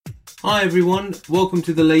Hi everyone, welcome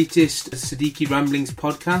to the latest Siddiqui Ramblings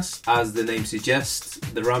podcast. As the name suggests,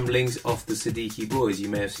 the ramblings of the Siddiqui boys. You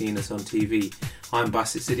may have seen us on TV. I'm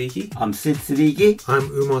Basit Siddiqui. I'm Sid Siddiqui. I'm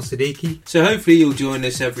Umar Siddiqui. So hopefully you'll join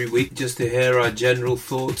us every week just to hear our general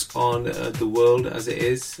thoughts on the world as it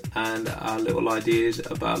is and our little ideas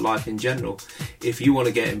about life in general. If you want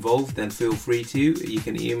to get involved, then feel free to. You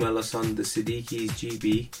can email us on the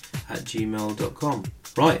siddiquisgb@gmail.com.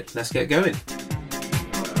 Right, let's get going.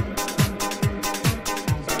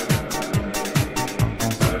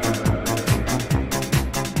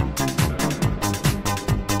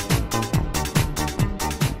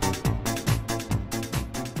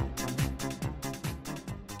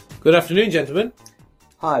 Good afternoon, gentlemen.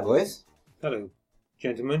 Hi, boys. Hello,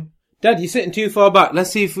 gentlemen. Dad, you're sitting too far back.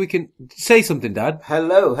 Let's see if we can say something, Dad.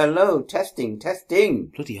 Hello. Testing.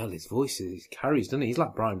 Bloody hell, his voice he carries, doesn't he? He's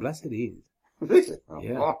like Brian Blessed, he is. Really?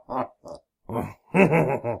 Yeah.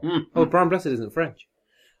 Oh, Brian Blessed isn't French.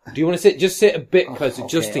 Do you want to sit? Just sit a bit closer,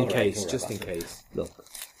 just in case. Look.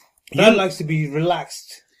 Dad likes to be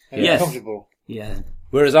relaxed and Yes. comfortable. Yeah.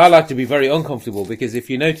 Whereas I like to be very uncomfortable because if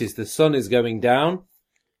you notice, the sun is going down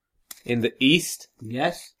in the east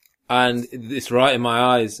Yes. and it's right in my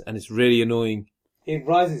eyes and it's really annoying. It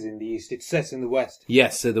rises in the east, it sets in the west.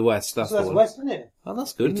 Yes, so the west. That's So that's the one. west, isn't it? Oh,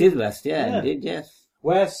 that's good. It is west, yeah, Yeah. indeed, yes.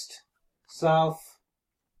 West, south,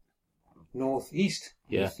 north, east.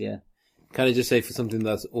 Yeah. Yes, yeah. Can I just say, for something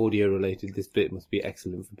that's audio related, this bit must be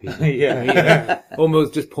excellent for people. yeah.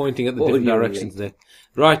 Almost just pointing at the different Audio directions there.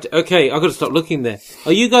 Right, okay, I've got to stop looking there.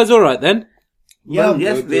 Are you guys alright then? Well,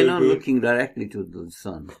 Yeah, yes, good, we're good, not good. looking directly to the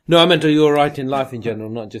sun. No, I meant are you alright in life in general,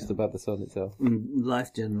 not just about the sun itself?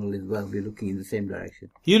 Life general as well, we're looking in the same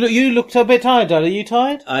direction. You looked a bit tired, Dad. Are you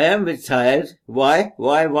tired? I am a bit tired. Why?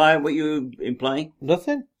 What you implying?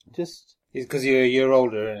 Nothing. Just... It's because you're a year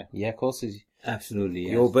older, isn't it? Yeah, of course. It's Absolutely,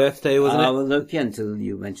 yes. your birthday, wasn't I it? was okay until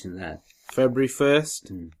you mentioned that. February 1st.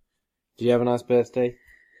 Did you have a nice birthday?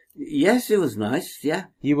 Yes, it was nice, yeah.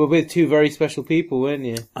 You were with two very special people, weren't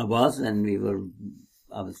you? I was, and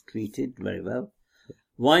I was treated very well.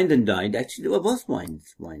 Wined and dined, actually. Well, it was wined.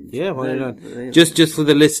 Yeah, why not? Very- Just for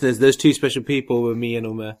the listeners, those two special people were me and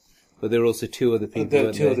Umar, but there were also two other people. The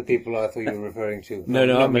weren't two there? other people I thought you were referring to. No, I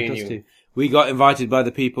not me meant and us you. two. We got invited by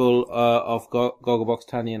the people of Gogglebox,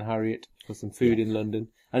 Tanya and Harriet, for some food in London.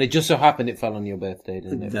 And it just so happened it fell on your birthday,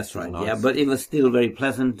 didn't it? That's Which was right, nice. yeah. But it was still very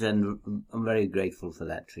pleasant, and I'm very grateful for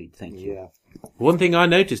that treat. Thank you. Yeah. One thing I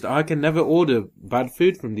noticed, I can never order bad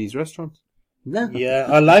food from these restaurants. No. Yeah,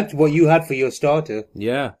 I liked what you had for your starter.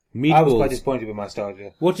 Yeah. I was quite Meatballs. disappointed with my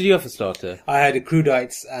starter. What did you have for starter? I had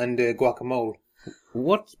crudites and guacamole.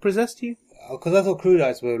 What possessed you? Because I thought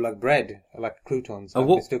crudites were like bread, like croutons. And I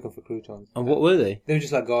what- mistook them for croutons. And what were they? They were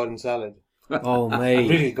just like garden salad. Oh, And mate.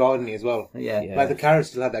 really gardeny as well. Yeah. Yeah. Like the carrots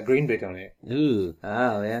still had that green bit on it. Ooh.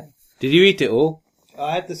 Oh, yeah. Did you eat it all?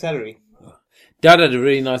 I had the celery. Dad had a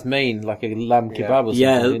really nice main, like a lamb Yeah. kebab or something.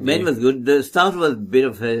 Yeah, didn't main he? was good. The starter was a bit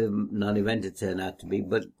of a non-event it turned out to be,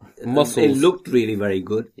 but Mussels. it looked really very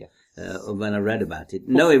good Yeah. when I read about it.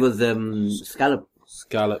 No, it was scallop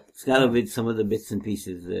Scallop. with some of the bits and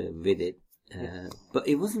pieces with it. But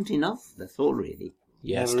it wasn't enough, that's all really.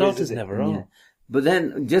 Yeah, Never is, starters is it? never are. Yeah. But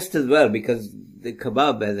then, just as well, because the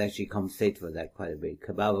kebab has actually compensated for that quite a bit.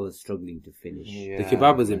 Kebab was struggling to finish. The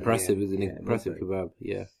kebab was impressive. It was an Yeah, impressive it was kebab,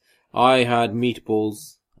 yeah. I had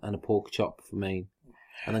meatballs and a pork chop for main.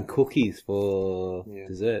 And then cookies for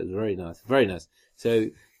dessert. It was very nice. Very nice. So,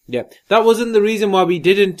 yeah. That wasn't the reason why we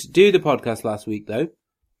didn't do the podcast last week, though.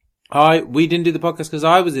 We didn't do the podcast because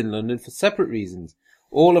I was in London for separate reasons.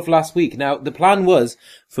 All of last week. Now, the plan was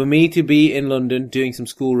for me to be in London doing some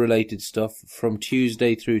school-related stuff from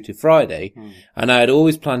Tuesday through to Friday. And I had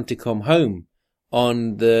always planned to come home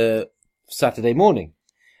on the Saturday morning.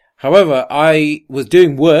 However, I was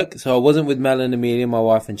doing work, so I wasn't with Mel and Amelia, my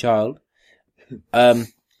wife and child.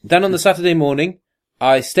 Then on the Saturday morning,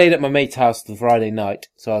 I stayed at my mate's house the Friday night,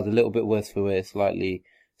 so I was a little bit worse for wear, slightly,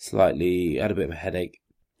 had a bit of a headache.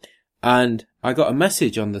 And I got a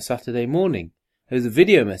message on the Saturday morning. It was a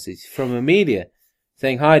video message from Amelia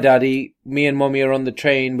saying, "Hi Daddy, me and Mommy are on the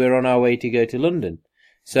train, we're on our way to go to London."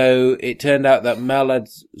 So it turned out that Mel had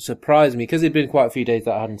surprised me, because it'd been quite a few days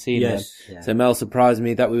that I hadn't seen her. Yeah. So Mel surprised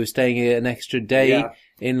me that we were staying here an extra day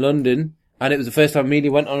in London. And it was the first time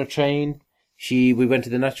Amelia went on a train. We went to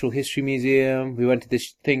the Natural History Museum. We went to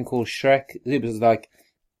this thing called Shrek. It was not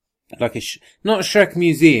a Shrek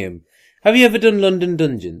museum. Have you ever done London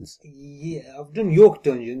Dungeons? Yeah, I've done York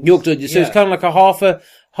Dungeons. York Dungeons. So it's kind of like a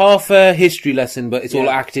half a history lesson, but it's all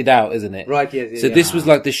Yeah. acted out, isn't it? Right, yes, So yeah. this was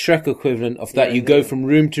like the Shrek equivalent of that. Yeah, You go yeah. from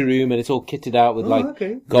room to room, and it's all kitted out with like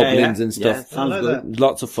okay. goblins Yeah, and yeah, stuff. sounds I like good.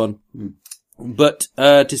 Lots of fun. But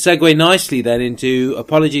to segue nicely then into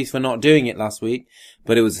apologies for not doing it last week,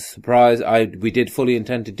 but it was a surprise. We did fully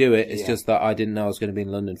intend to do it. It's Yeah. just that I didn't know I was going to be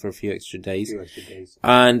in London for a few extra days. Few extra days.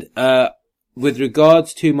 And with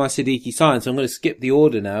regards to my Siddiqui Science, I'm going to skip the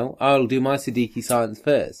order now. I'll do my Siddiqui Science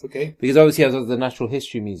first. Okay. Because obviously I was at the Natural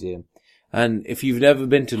History Museum. And if you've never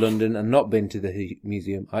been to London and not been to the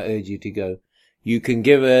museum, I urge you to go. You can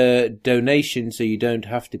give a donation so you don't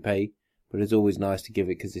have to pay, but it's always nice to give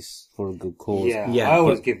it because it's for a good cause. Yeah, I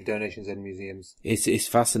always give donations in museums. It's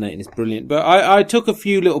fascinating, it's brilliant. But I took a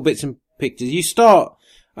few little bits and pictures. You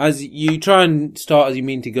try and start as you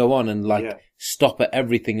mean to go on and stop at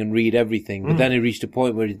everything and read everything. But then it reached a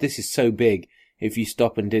point where this is so big, if you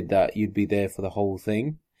stop and did that, you'd be there for the whole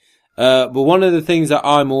thing. But one of the things that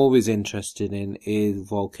I'm always interested in is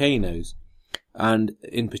volcanoes. And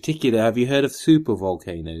in particular, have you heard of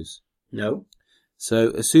supervolcanoes? No. So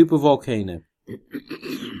a supervolcano,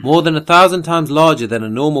 more than 1,000 times larger than a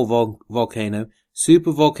normal volcano,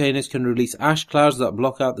 supervolcanoes can release ash clouds that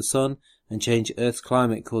block out the sun and change Earth's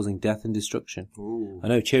climate, causing death and destruction. Ooh. I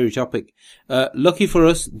know, cheery topic. Lucky for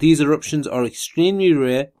us, these eruptions are extremely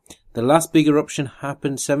rare. The last big eruption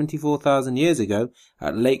happened 74,000 years ago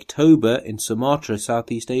at Lake Toba in Sumatra,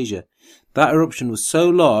 Southeast Asia. That eruption was so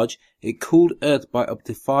large, it cooled Earth by up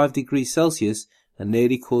to 5 degrees Celsius and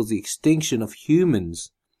nearly caused the extinction of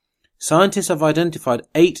humans. Scientists have identified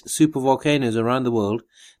 8 supervolcanoes around the world.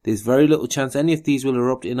 There's very little chance any of these will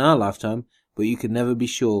erupt in our lifetime, but you can never be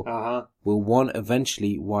sure. Will one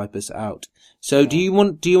eventually wipe us out? So do you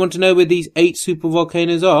want to know where these 8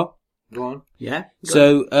 supervolcanoes are? Go on. Yeah.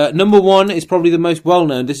 So, number 1 is probably the most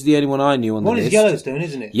well-known. This is the only one I knew on the One list. is Yellowstone,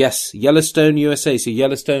 isn't it? Yes, Yellowstone, USA. So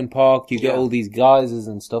Yellowstone Park, you get all these geysers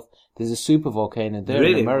and stuff. There's a supervolcano there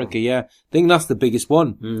in America, yeah. I think that's the biggest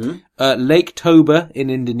one. Mm-hmm. Lake Toba in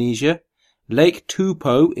Indonesia. Lake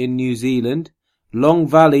Taupo in New Zealand. Long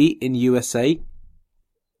Valley in USA.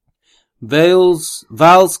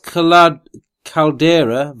 Val's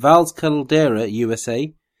Caldera,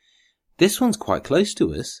 USA. This one's quite close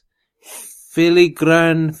to us.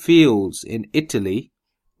 Filigrane Fields in Italy.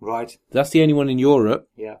 Right. That's the only one in Europe.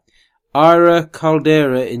 Yeah. Ira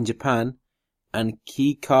Caldera in Japan. And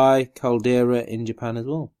Kikai Caldera in Japan as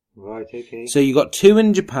well. Right, okay. So you got 2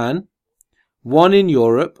 in Japan, 1 in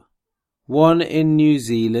Europe, 1 in New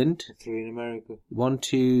Zealand, 3 in America. 1,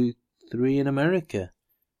 2, 3 in America.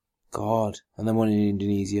 God. And then 1 in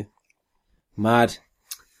Indonesia. Mad.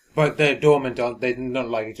 But they're dormant, aren't they? They're not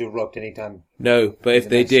likely to erupt anytime. No, but if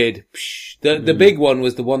they did, the big one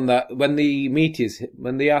was the one that when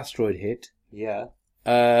the asteroid hit, Yeah.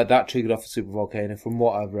 that triggered off a supervolcano from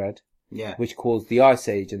what I've read, Yeah. which caused the ice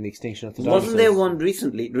age and the extinction of the dinosaurs. Wasn't there one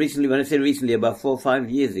recently, when I say recently, about 4 or 5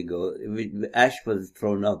 years ago, ash was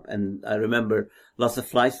thrown up, and I remember lots of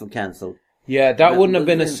flights were cancelled. Yeah, that wouldn't have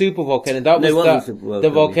been a supervolcano. That No, it was wasn't a supervolcano. the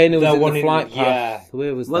volcano was That in one the in- flight path. yeah.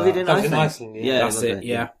 Where was Was that? it in That was in Iceland? Iceland, yeah. That's was it,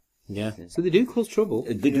 yeah. Yeah. So they do cause trouble.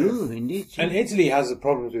 They do, indeed. And Italy has the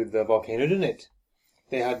problems with the volcano, doesn't it?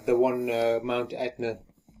 They had the one, Mount Etna.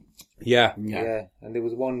 Yeah. Yeah. And there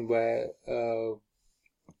was one where,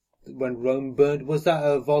 when Rome burned, was that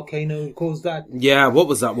a volcano caused that? Yeah, what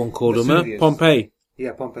was that one called, Umar? Vesuvius. Pompeii.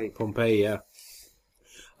 Yeah, Pompeii. Pompeii, yeah.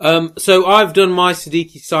 So I've done my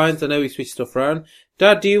Siddiqui Science. I know we switched stuff around.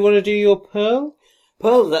 Dad, do you want to do your Pearl?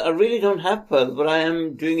 Pearls, I really don't have pearls, but I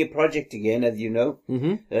am doing a project again, as you know.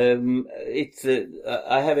 Mm-hmm.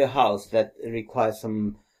 I have a house that requires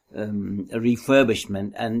some a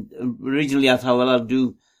refurbishment, and originally I thought, well, I'll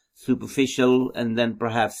do superficial and then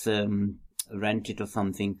perhaps rent it or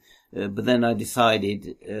something. But then I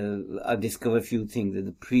decided, I discovered a few things that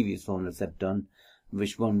the previous owners have done,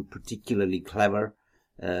 which weren't particularly clever.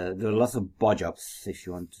 There were lots of bodge-ups, if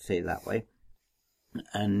you want to say it that way.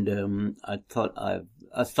 And I thought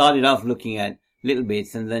I started off looking at little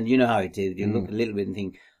bits, and then you know how it is. You look a little bit and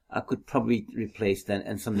think, I could probably replace that,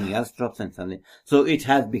 and something else drops and something. So it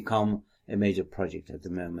has become a major project at the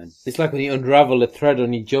moment. It's like when you unravel a thread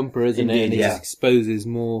on your jumper, isn't it? Indeed, And it yeah. just exposes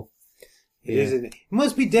more. It is, isn't it? It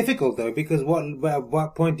must be difficult though, because at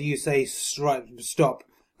what point do you say stop?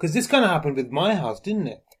 Because this kind of happened with my house, didn't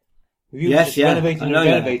it? We were Yes, just yeah. renovating I and know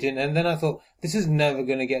that. renovating, and then I thought, this is never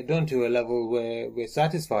going to get done to a level where we're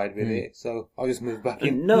satisfied with it, so I'll just move back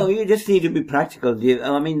in. No, you just need to be practical.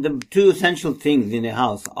 I mean, the two essential things in a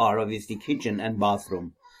house are obviously kitchen and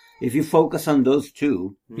bathroom. If you focus on those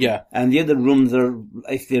two, Yeah. and the other rooms are,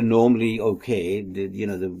 if they're normally okay,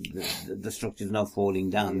 the structure is not falling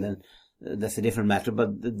down, then that's a different matter.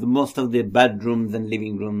 But the most of the bedrooms and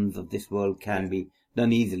living rooms of this world can be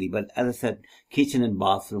done easily. But as I said, kitchen and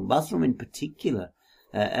bathroom in particular.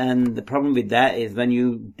 And the problem with that is when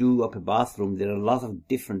you do up a bathroom, there are a lot of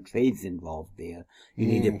different trades involved there. You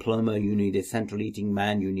need a plumber, you need a central heating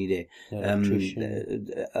man, you need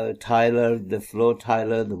a tiler, the floor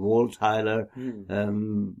tiler, the wall tiler,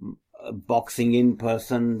 a boxing in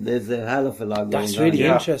person. There's a hell of a lot going on. That's really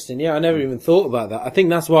interesting. Yeah, I never even thought about that. I think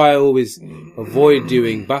that's why I always avoid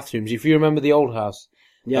doing bathrooms. If you remember the old house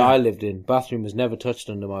that I lived in, bathroom was never touched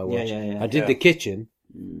under my watch. I did the kitchen.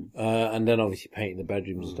 And then obviously painting the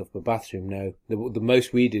bedrooms and stuff, but bathroom, no. The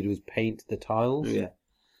most we did was paint the tiles. Yeah.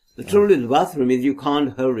 The trouble with the bathroom is you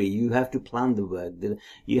can't hurry. You have to plan the work.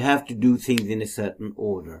 You have to do things in a certain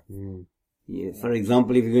order. Yeah. For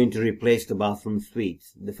example, if you're going to replace the bathroom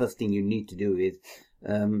suites, the first thing you need to do is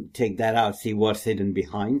take that out, see what's hidden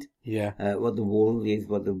behind. What the wall is,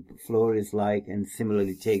 what the floor is like, and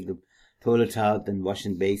similarly take the toilet out and wash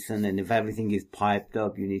and basin. And if everything is piped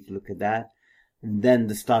up, you need to look at that. And then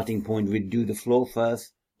the starting point, we'd do the floor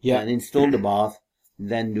first, and install the bath,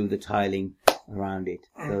 then do the tiling around it.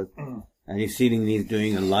 So, and if ceiling needs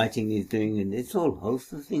doing and lighting needs doing, and it's all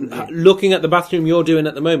host of things. Looking at the bathroom you're doing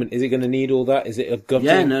at the moment, is it going to need all that? Is it a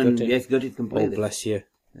gutting? Yes, gutted completely. Oh, bless you.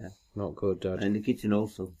 Yeah. Not good, Dad. And the kitchen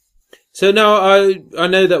also. So now I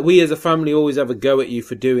know that we as a family always have a go at you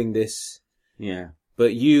for doing this. Yeah.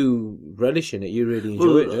 But you relish in it. You really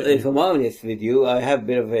enjoy it, don't you? If I'm honest with you, I have a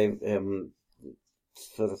bit of a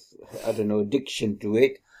sort of, I don't know, addiction to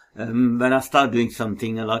it. When I start doing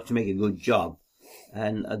something, I like to make a good job.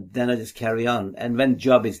 And then I just carry on. And when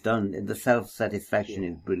job is done, the self-satisfaction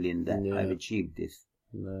is brilliant that I've achieved this.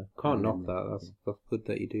 No, can't knock that. That's good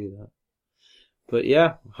that you do that. But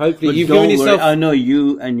yeah, hopefully you've given yourself... I know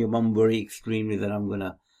you and your mum worry extremely that I'm going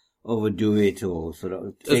to overdo it or sort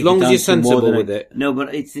of... As long as you're sensible with it. No,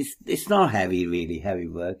 but it's not really heavy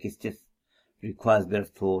work. It's just requires a bit of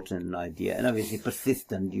thought and idea. And obviously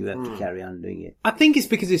persistent, you have to carry on doing it. I think it's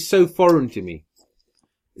because it's so foreign to me.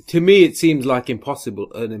 To me, it seems like an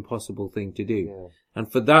impossible thing to do. Yeah.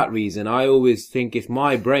 And for that reason, I always think it's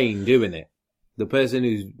my brain doing it. The person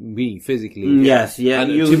who's me physically. Yes, yeah.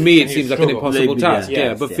 And to me, it seems like an impossible task.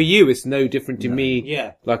 Yeah, but for you, it's no different to me.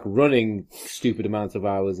 Yeah. Like running stupid amounts of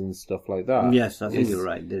hours and stuff like that. Yes, I think you're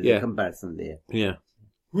right. There's a comparison there. Yeah.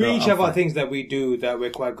 We each have our things that we do that we're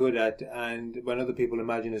quite good at, and when other people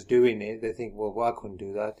imagine us doing it, they think, well, I couldn't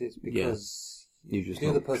do that. It's because you just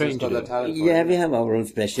the person who's got that talent. Yeah, we have our own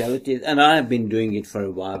specialities, and I have been doing it for a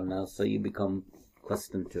while now, so you become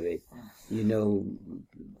accustomed to it. You know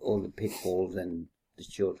all the pitfalls and the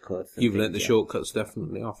shortcuts. You've learnt the shortcuts,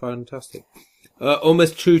 definitely. Oh, fantastic.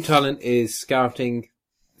 Almost True Talent is scouting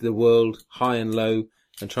the world high and low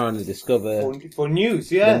and trying to discover... For news,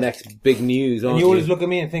 the next big news, and you always look at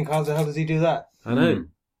me and think, how the hell does he do that? I know.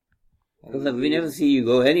 Because we never see you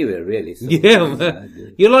go anywhere, really. So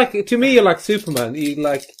you're like, to me, you're like Superman.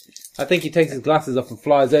 I think he takes his glasses off and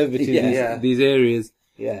flies over to these areas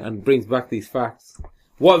and brings back these facts.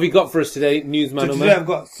 What have you got for us today, Newsman? So today I've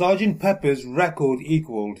got Sgt. Pepper's record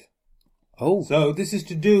equalled. Oh. So this is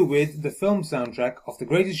to do with the film soundtrack of The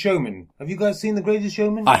Greatest Showman. Have you guys seen The Greatest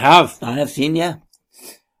Showman? I have. I have seen, yeah.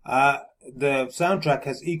 The soundtrack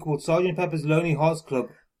has equalled Sgt. Pepper's Lonely Hearts Club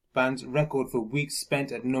Band's record for weeks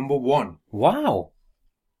spent at number 1. Wow.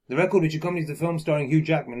 The record, which accompanies the film starring Hugh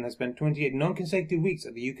Jackman, has spent 28 non-consecutive weeks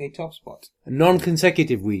at the UK top spot.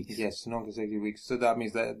 Non-consecutive weeks? Yes, non-consecutive weeks. So that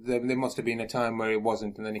means that there must have been a time where it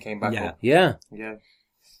wasn't, and then it came back up. Yeah.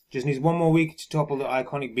 Just needs one more week to topple the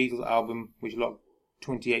iconic Beatles album, which locked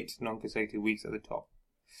 28 non-consecutive weeks at the top.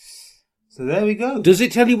 So there we go. Does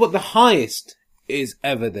it tell you what the highest is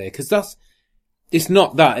ever there? Because it's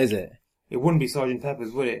not that, is it? It wouldn't be Sgt.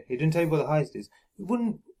 Pepper's, would it? It didn't tell you what the highest is. It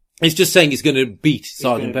wouldn't... It's just saying it's going to beat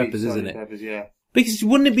Sgt. Pepper's, isn't it? Pepper's, yeah. Because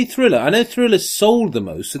wouldn't it be Thriller? I know Thriller sold the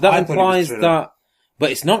most, so that implies that...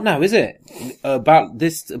 But it's not now, is it? About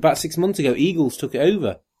 6 months ago, Eagles took it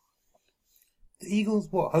over. The Eagles,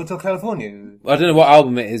 what? Hotel California? I don't know what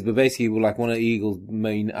album it is, but basically like one of the Eagles'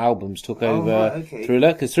 main albums took over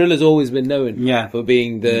Thriller, because Thriller's always been known for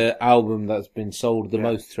being the album that's been sold the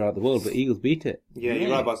most throughout the world, but Eagles beat it. Yeah,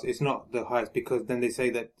 you're right, boss. It's not the highest, because then they say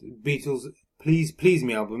that Beatles' Please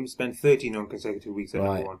Me album spent 30 non-consecutive weeks at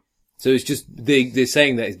number 1. So it's just, they're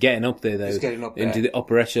saying that it's getting up there, though. It's getting up there. Into the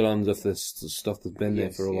upper echelons of the stuff that's been there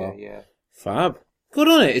for a while. Yeah. Fab. Good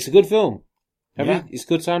on it. It's a good film. It's a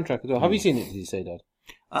good soundtrack as well. Have you seen it, did you say, Dad?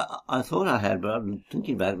 I thought I had, but I'm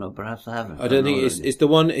thinking about it now. Perhaps I haven't. I don't think it's the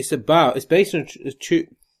one, it's based on,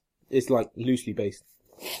 it's like loosely based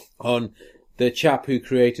on the chap who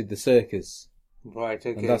created the circus. Right,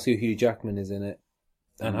 okay. And that's who Hugh Jackman is in it.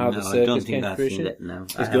 And how the No, I don't circus think came to I've seen fruition. it. No,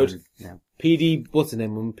 It's good. No. P.D. what's his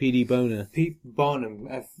name? P.D. Boner. Pete Barnum.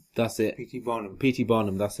 That's it. P.T. Barnum. P.T.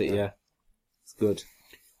 Barnum, that's it, yeah. It's good.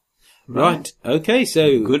 Right, okay,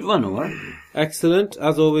 so... Good one, Omar. Excellent,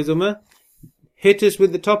 as always, Umar. Hit us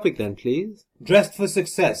with the topic then, please. Dressed for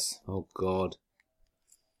success. Oh, God.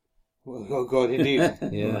 Oh, God, indeed.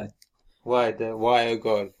 Yeah. Why, oh,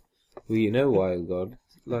 God? Well, you know why, oh, God.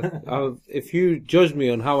 Like, if you judge me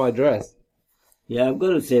on how I dress... Yeah, I've got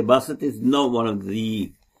to say, Bassett is not one of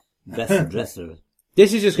the best dressers.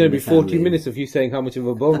 This is just going to be the 40 family. minutes of you saying how much of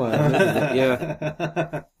a bum I am, isn't it?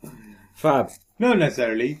 Yeah. Fab. Not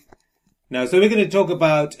necessarily. No, so we're going to talk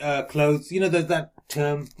about clothes. You know, there's that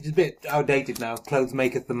term, it's a bit outdated now. Clothes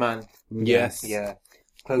maketh the man. Yes. Yeah.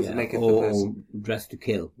 Clothes Yeah, maketh the or person. dress to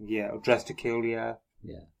kill. Yeah, or dress to kill, yeah.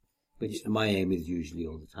 Yeah. Which my aim is usually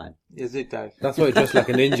all the time. Is it that? That's why you dress like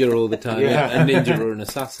a ninja all the time. Yeah. A ninja or an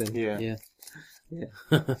assassin. Yeah. Yeah.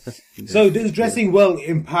 So does dressing well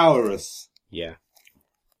empower us? Yeah.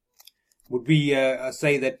 Would we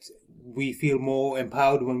say that we feel more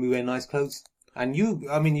empowered when we wear nice clothes? And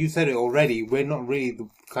you said it already, we're not really the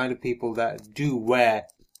kind of people that do wear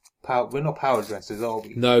we're not power dressers, are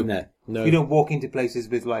we? No. No. No. We don't walk into places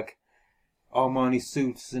with like Armani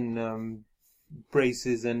suits and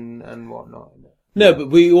braces and whatnot. No, but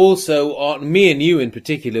we also are, me and you in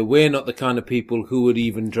particular, we're not the kind of people who would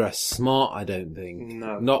even dress smart, I don't think.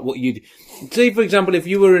 No. Not what you'd... Say, for example, if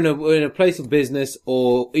you were in a place of business,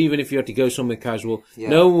 or even if you had to go somewhere casual, Yeah.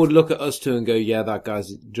 no one would look at us two and go, yeah, that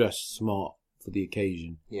guy's dressed smart for the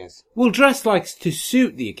occasion. Yes. We'll dress like to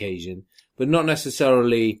suit the occasion, but not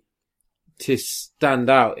necessarily to stand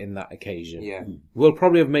out in that occasion. Yeah. We'll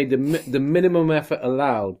probably have made the minimum effort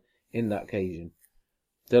allowed in that occasion.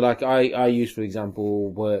 So like I use, for example,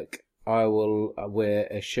 work, I will wear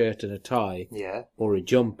a shirt and a tie, Yeah. or a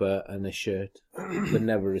jumper and a shirt, but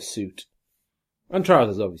never a suit. And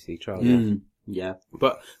trousers, obviously, trousers. Mm, yeah.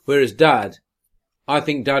 But whereas Dad, I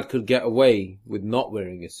think Dad could get away with not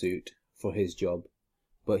wearing a suit for his job,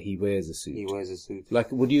 but he wears a suit. He wears a suit.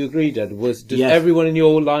 Like, would you agree, Dad? Does Yes. everyone in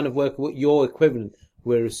your line of work, your equivalent,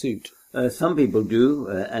 wear a suit? Some people do,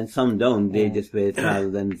 and some don't. They just wear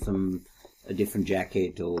trousers and a different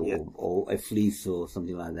jacket or a fleece or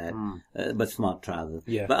something like that, but smart trousers.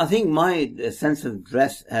 Yeah. But I think my sense of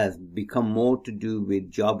dress has become more to do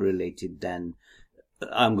with job related than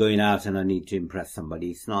I'm going out and I need to impress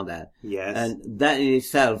somebody. It's not that. Yes. And that in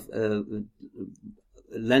itself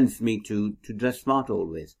lends me to dress smart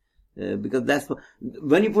always. Because that's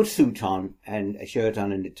when you put suit on and a shirt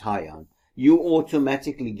on and a tie on, you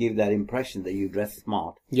automatically give that impression that you dress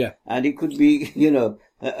smart. Yeah. And it could be,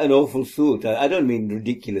 an awful suit. I don't mean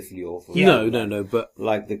ridiculously awful. No, but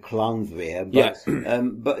Like the clowns wear. But,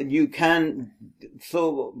 but you can,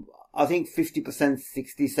 so I think 50%,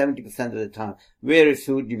 60, 70% of the time, wear a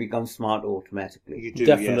suit, you become smart automatically. You do,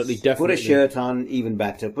 definitely, yes. definitely. Put a shirt on, even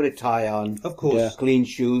better. Put a tie on. Of course. Yeah. Clean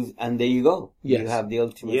shoes, and there you go. Yes. You have the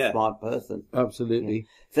ultimate Yeah. smart person. Absolutely.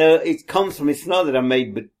 So it comes from, it's not that I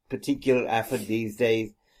made particular effort these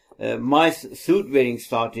days. My suit wearing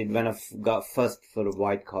started when I got first sort of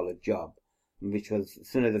white collar job, which was as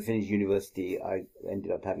soon as I finished university, I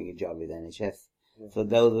ended up having a job with NHS. So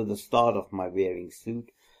those were the start of my wearing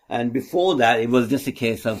suit. And before that, it was just a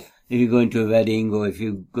case of if you're going to a wedding or if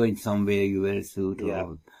you're going somewhere, you wear a suit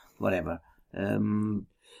or whatever.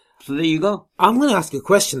 So there you go. I'm going to ask a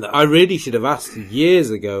question that I really should have asked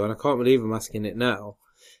years ago, and I can't believe I'm asking it now.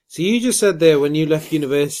 So you just said there when you left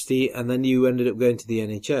university and then you ended up going to the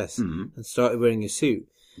NHS and started wearing a suit.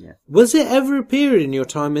 Yeah. Was there ever a period in your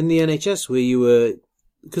time in the NHS where you were,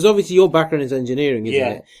 because obviously your background is engineering, isn't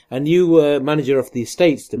it? And you were manager of the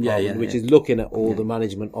estates department, which is looking at all the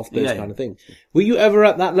management of those kind of things. Were you ever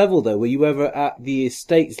at that level though? Were you ever at the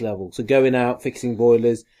estates level? So going out, fixing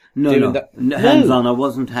boilers? No. That? Hands-on. I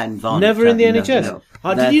wasn't hands-on. Never in the exactly, NHS? no.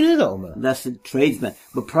 Oh, did you know that, Omar? That's a tradesman.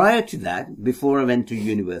 But prior to that, before I went to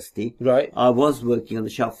university, Right. I was working on the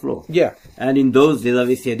shop floor. Yeah. And in those days,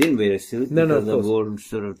 obviously, I didn't wear a suit No, because of I course. wore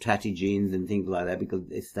sort of tatty jeans and things like that because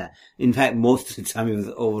it's that. In fact, most of the time it was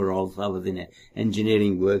overalls. I was in an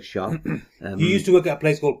engineering workshop. You used to work at a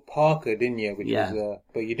place called Parker, didn't you? Which was,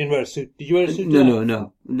 but you didn't wear a suit. Did you wear a suit?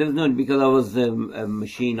 No. No, because I was a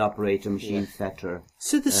machine operator, machine setter.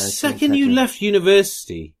 So the second you left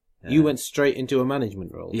university, you went straight into a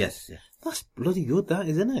management role? Yes. That's bloody good, that,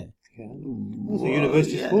 isn't it? It's a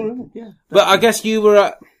university school, isn't it? Yeah. But I guess you weren't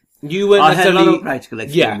I had a lot necessarily... of practical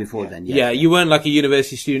experience before then. Yes. Yeah, you weren't like a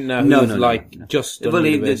university student now who No, was no, like no. just done Well,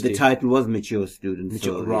 the university. title was mature student.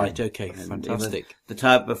 So, Right, yeah. okay, And it was- fantastic. the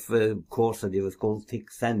type of course I did was called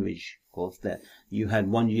thick sandwich. course, that you had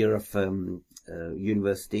 1 year of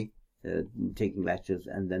university, taking lectures,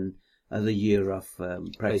 and then another year of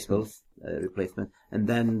practicals, replacement, and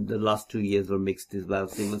then the last 2 years were mixed as well.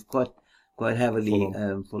 So it was quite heavily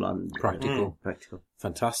full on Practical. Practical.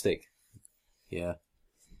 Fantastic. Yeah.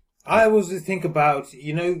 I always think about,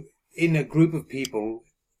 in a group of people,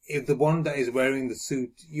 if the one that is wearing the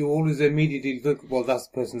suit, you always immediately look, well, that's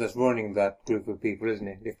the person that's running that group of people, isn't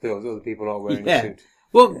it? If those other people are wearing a suit.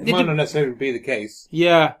 Well, It might not necessarily be the case.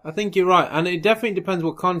 yeah, I think you're right. And it definitely depends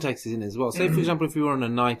what context is in as well. Say, for example, if you were on a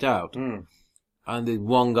night out and there's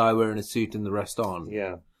one guy wearing a suit and the rest on.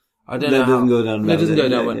 Yeah. I don't That know. doesn't go down well. That doesn't go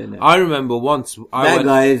down well. No. I remember once That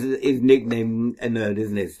guy is nicknamed a nerd,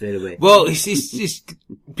 isn't it, straight away? Well, it's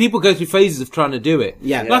people go through phases of trying to do it.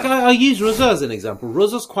 Yeah. Like I use Ruzza as an example.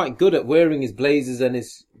 Ruzza's quite good at wearing his blazers and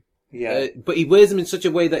his, but he wears them in such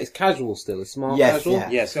a way that it's casual still, it's smart casual. Yeah.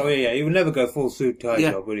 Yes, he would never go full suit tie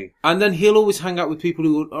job, would he? And then he'll always hang out with people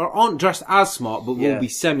who aren't dressed as smart, but will be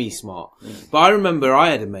semi-smart. But I remember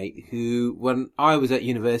I had a mate who, when I was at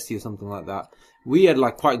university or something like that, we had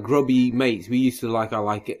like quite grubby mates. We used to like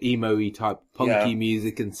emo-y type punky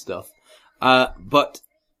music and stuff. But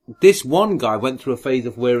this one guy went through a phase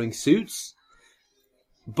of wearing suits,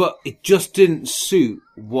 but it just didn't suit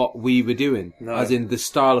what we were doing, as in the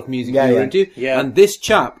style of music we were into. Yeah. And this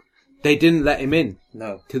chap, they didn't let him in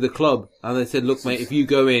No. to the club, and they said, "Look, mate, if you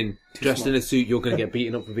go in dressed in a suit, you're going to get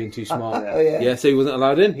beaten up for being too smart." yeah. So he wasn't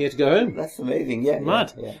allowed in. He had to go home. That's amazing, yeah.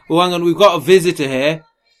 Mad. Yeah. Well, hang on, we've got a visitor here.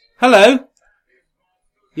 Hello.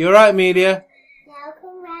 You all right, Amelia? Yeah, I'll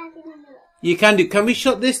come round in a minute. You can do. Can we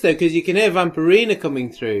shut this though, because you can hear Vampirina coming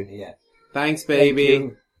through. Yeah. Thanks,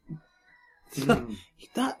 baby. Thank you.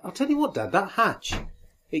 That I'll tell you what, Dad. That hatch,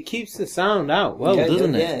 it keeps the sound out well,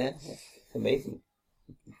 doesn't it? Yeah. It's amazing.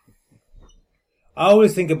 I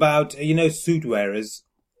always think about, suit wearers.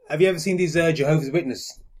 Have you ever seen these Jehovah's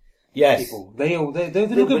Witness Yes. people? They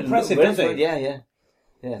look impressive, don't they? Yeah.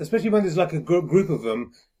 Especially when there's like a group of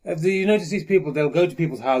them. You notice these people, they'll go to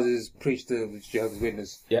people's houses, preach the Jehovah's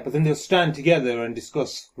Witness. Yeah. But then they'll stand together and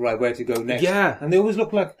discuss, where to go next. Yeah. And they always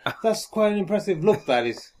look like, that's quite an impressive look, that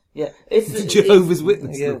is. Yeah. It's The Jehovah's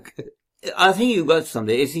Witness. Yeah. Look. I think you've got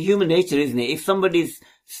something. It's human nature, isn't it? If somebody's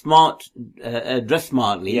smart, dressed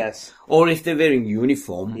smartly, Yes. or if they're wearing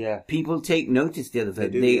uniform, Yeah. people take notice the other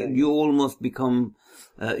side. do, yeah. You almost become,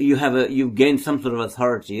 you've gained some sort of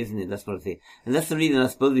authority, isn't it? That's what I say. And that's the reason I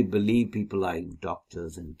suppose we believe people like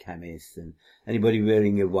doctors and chemists and anybody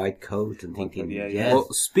wearing a white coat and thinking, yeah. yes. Well,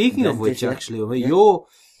 speaking of That's which, it, yeah. actually, I mean,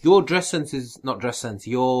 your dress sense is not dress sense.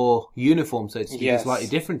 Your uniform, so to speak, Yes. is slightly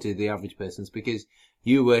different to the average person's because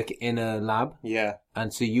you work in a lab, Yeah.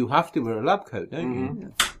 and so you have to wear a lab coat, don't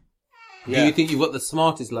you? Yeah. Do you think you've got the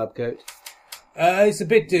smartest lab coat? It's a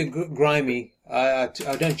bit grimy. I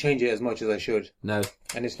don't change it as much as I should. No.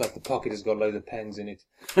 And it's like the pocket has got loads of pens in it.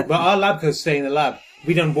 But our lab coats stay in the lab.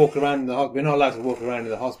 We don't walk around in the hospital. We're not allowed to walk around in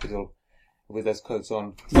the hospital with those coats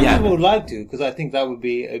on. Some people would like to, because I think that would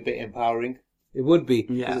be a bit empowering. It would be.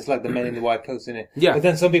 Because it's like the men in the white coats, in it. Yeah. But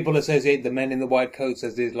then some people associate the men in the white coats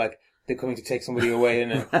as they're coming to take somebody away,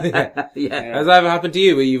 innit? Yeah. Has that ever happened to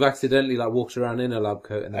you where you've accidentally walked around in a lab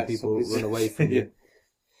coat and then That's people obviously- run away from you?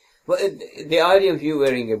 Well, the idea of you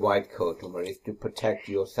wearing a white coat, Umar, is to protect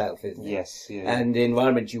yourself, isn't it? Yes, yeah. And the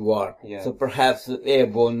environment you are. Yeah. So perhaps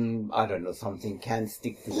airborne, I don't know, something can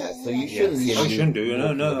stick to that. So you shouldn't really I shouldn't do.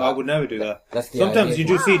 No, I would never do that. That's the Sometimes idea. you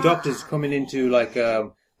do see doctors coming into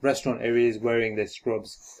restaurant areas wearing their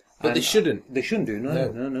scrubs. But And they shouldn't. They shouldn't do. No.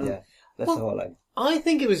 Yeah. That's the whole idea. I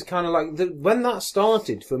think it was kind of like when that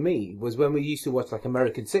started for me was when we used to watch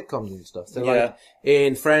American sitcoms and stuff. So Yeah.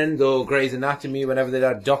 in Friends or Grey's Anatomy, whenever they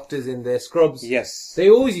had doctors in their scrubs, Yes. they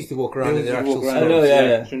always used to walk around in They their always actual walk scrubs. around. I know,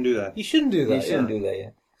 yeah. Shouldn't do that. You shouldn't do that. You shouldn't yeah. do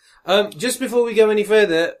that, yeah. Just before we go any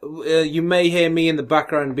further, you may hear me in the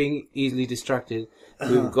background being easily distracted.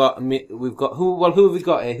 We've got who? Well, who have we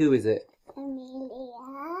got here? Who is it?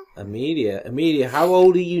 Amelia. Amelia, how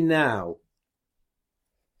old are you now?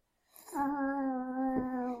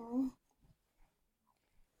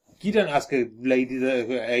 You don't ask a lady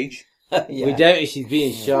her age. Yeah. We don't. She's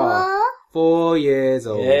being shy. 4 years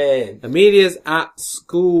old. Yeah. Amelia's at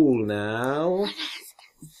school now.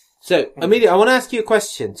 So, Amelia, I want to ask you a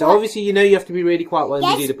question. So, obviously, you know you have to be really quiet while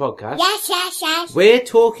Yes. you do the podcast. Yes. We're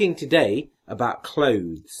talking today about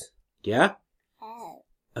clothes. Yeah? Oh.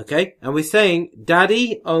 Okay? And we're saying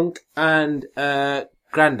Daddy, Unc, and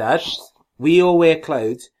Grandad, we all wear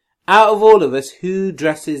clothes. Out of all of us, who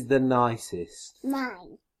dresses the nicest?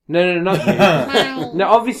 Mine. No, not you. Mine. No,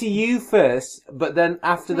 obviously you first, but then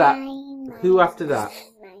after that, Mine. who after that?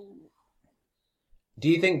 Mine. Do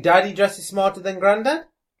you think Daddy dresses smarter than Grandad?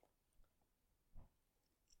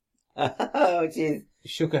 Oh, jeez.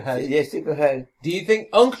 Shook her head. Yes, you go ahead. Do you think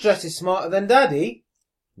Unc dresses smarter than Daddy?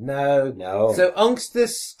 No. No. So Unc's the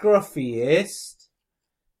scruffiest,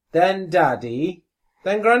 then Daddy,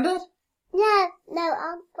 then Grandad? No,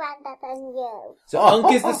 I'm grander than you. So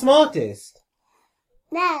Unc is the smartest?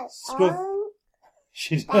 No, Scruff. I'm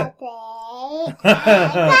She's Daddy. Oh,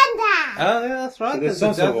 Grandad. yeah, that's right. So there's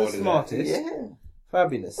then. some sort of Dad's order the there. smartest. Yeah.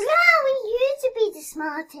 Fabulous. No, we used to be the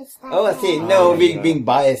smartest. Oh, I see. Oh, No, yeah. being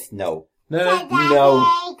biased, no. No,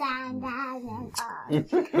 No. Grandad,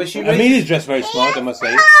 and but she Amelia's dressed very smart, I must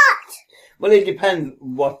say. Well, it depends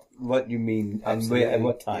what you mean and where and Absolutely.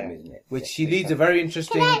 what time, Yeah. isn't it? which she leads a very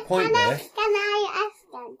interesting point there. Can I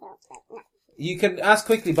ask them something? You can ask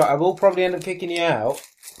quickly, but I will probably end up kicking you out.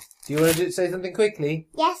 Do you want to say something quickly?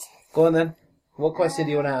 Yes. Go on then. What question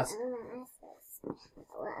do you want to ask? I want to ask this.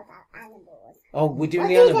 What about animals? Oh, we're doing What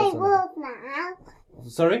the do animals they one. walk now?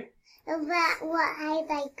 Sorry? What have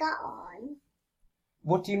they got on?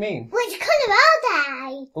 What do you mean? Which colour are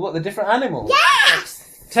they? What, the different animals? Yes!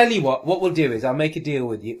 Tell you what we'll do is I'll make a deal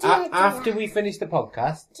with you. Dear, dear. After we finish the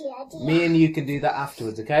podcast, Dear, dear. me and you can do that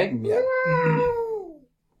afterwards, okay? Yeah. No.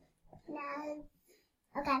 No.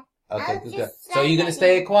 Okay. Okay, I'll good. just So you're going to say stay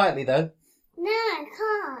that here quietly though? No, I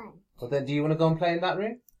can't. Well then, do you want to go and play in that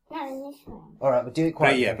room? No, in this room. Alright, but do it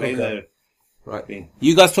Play, quietly. yeah, play Okay. the... Right. Thing.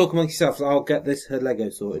 You guys talk amongst yourselves. I'll get this her Lego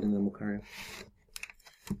sorted and then we'll carry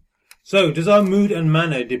on. So, does our mood and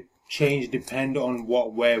manner change depend on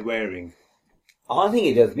what we're wearing? I think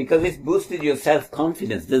it does because it's boosted your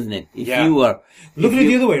self-confidence, doesn't it? If Yeah. you were... Look if at it you-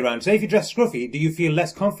 the other way around. Say if you dress scruffy, do you feel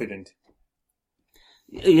less confident?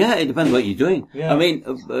 Yeah, it depends what you're doing. Yeah. I mean,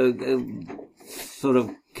 sort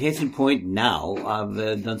of case in point now, I've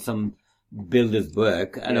done some builder's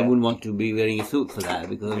work and I Yeah. wouldn't want to be wearing a suit for that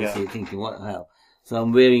because obviously Yeah. you're thinking, what the hell? So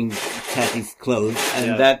I'm wearing Cathy's clothes and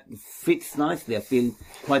Yeah. that fits nicely. I feel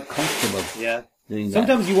quite comfortable Yeah. doing that.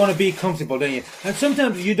 Sometimes you want to be comfortable, don't you? And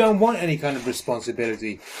sometimes you don't want any kind of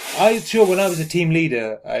responsibility. I'm sure when I was a team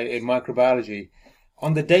leader in microbiology,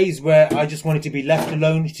 on the days where I just wanted to be left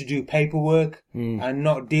alone to do paperwork and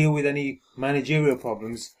not deal with any managerial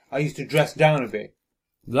problems, I used to dress down a bit.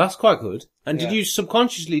 That's quite good. And did Yeah. you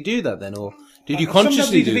subconsciously do that then, or did you Sometimes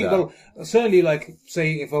consciously you do think, that? well, certainly, like,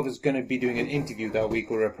 say if I was going to be doing an interview that week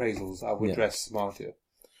or appraisals, I would Yeah. dress smarter.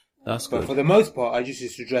 That's But good. for the most part, I just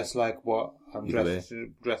used to dress like what I'm You'd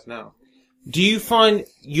dressed now. Do you find,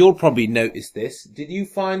 you'll probably notice this, did you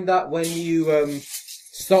find that when you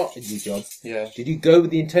started your job, Yeah. did you go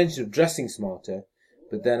with the intention of dressing smarter,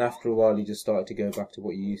 but then after a while you just started to go back to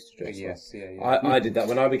what you used to dress like? Yes, yeah, yeah. I did that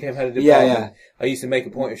when I became head of Yeah, department. I used to make a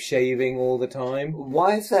point of shaving all the time.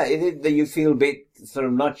 Why is that? Is it that you feel a bit sort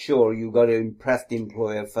of not sure you got to impress the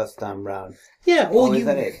employer first time round? Yeah, Or is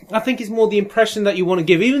that it? I think it's more the impression that you want to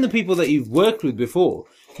give, even the people that you've worked with before.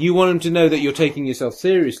 You want them to know that you're taking yourself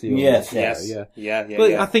seriously. Yes, Yes. yeah. Yeah.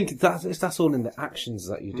 But yeah. I think that's all in the actions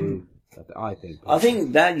that you do. I think. I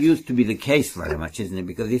think that used to be the case very much, isn't it?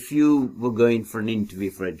 Because if you were going for an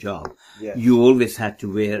interview for a job, Yeah. you always had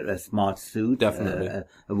to wear a smart suit, Definitely.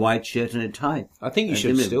 a white shirt and a tie. I think you And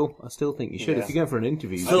should then- still. I still think you should. Yeah. If you're going for an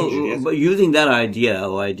interview, you So, should. yes. but using that idea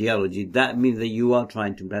or ideology, that means that you are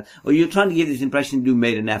trying to impress, or you're trying to give this impression you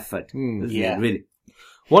made an effort, isn't Yeah. it, really?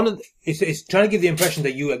 One of the, It's trying to give the impression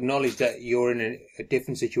that you acknowledge that you're in a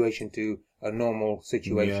different situation to a normal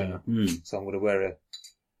situation. So I'm going to wear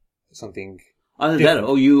something. Either that, Different.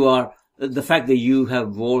 or you are, the fact that you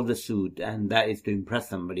have wore the suit and that is to impress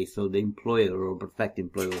somebody, so the employer or prospective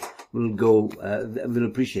employer will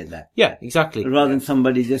appreciate that. yeah, exactly. Rather than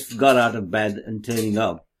somebody just got out of bed and turning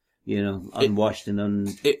up, unwashed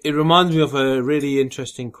and It reminds me of a really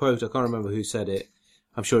interesting quote. I can't remember who said it.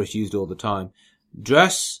 I'm sure it's used all the time.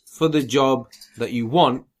 Dress for the job that you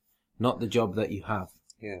want, not the job that you have.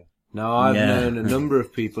 Yeah. Now, I've Yeah. known a number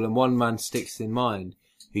of people, and one man sticks in mind,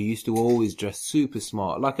 who used to always dress super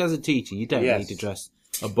smart. Like, as a teacher, you don't Yes. need to dress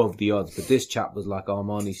above the odds, but this chap was like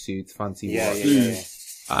Armani suits, fancy Yeah, watch. yeah.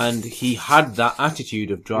 And he had that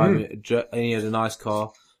attitude of driving, and he had a nice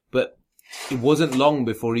car, but it wasn't long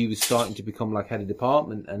before he was starting to become like head of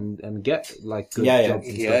department and get like good Yeah, yeah. jobs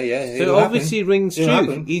and Yeah, stuff. yeah, So it'll it obviously happen. rings It'll true.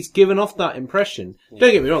 happen. He's given off that impression.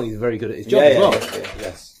 Don't get me wrong, he's very good at his job as well.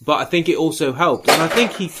 yes. But I think it also helped. And I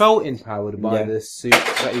think he felt empowered by Yeah. the suit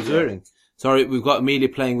that he's wearing. Sorry, we've got Amelia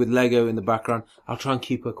playing with Lego in the background. I'll try and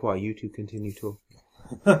keep her quiet. You two continue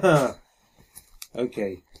talking.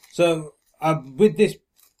 Okay. So, with this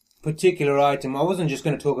particular item, I wasn't just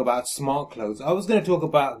going to talk about smart clothes. I was going to talk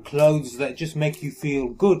about clothes that just make you feel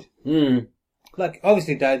good. Like,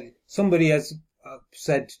 obviously, Dad, somebody has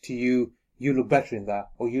said to you, you look better in that,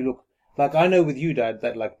 or you look, like, I know with you, Dad,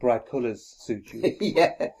 that, like, bright colours suit you.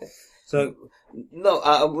 Yeah. So, No,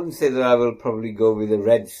 I wouldn't say that I will probably go with a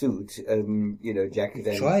red suit, jacket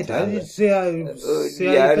and try it out. trousers. See how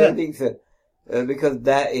Yeah, I you don't feel. think so. Because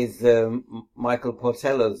that is Michael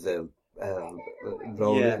Portello's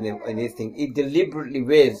role Yeah. in his thing. He deliberately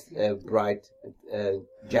wears bright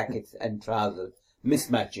jackets and trousers,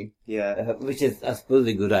 mismatching, Yeah. which is, I suppose,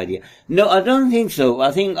 a good idea. No, I don't think so.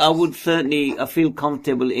 I think I would certainly feel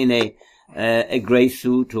comfortable in a grey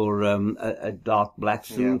suit or a dark black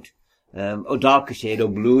suit, or darker shade or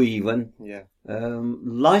blue even. Yeah.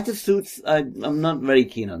 Lighter suits, I'm not very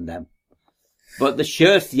keen on them. But the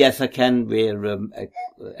shirts, yes, I can wear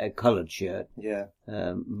a coloured shirt. Yeah.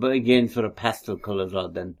 But again, sort of pastel colours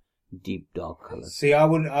rather than deep dark colours. See,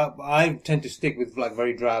 I tend to stick with like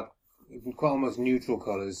very drab, quite almost neutral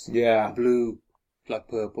colours. Yeah. Blue, like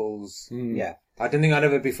purples. Yeah. I don't think I'd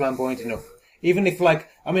ever be flamboyant enough. Even if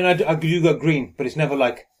I do go green, but it's never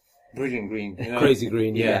like brilliant green. You know? Crazy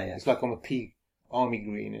green, Yeah, yeah. it's like on a pea army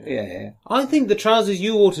green. You know? Yeah. I think the trousers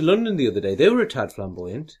you wore to London the other day, they were a tad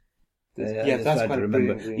flamboyant. Yeah, I that's tried quite to a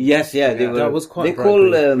remember. brilliant green. Yes, yeah, they Yeah, were. that was quite They bright call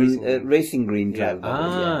green. racing green Yeah.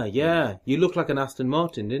 trousers. Yeah. You look like an Aston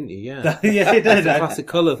Martin, didn't you? Yeah. Yeah, it does. That's a classic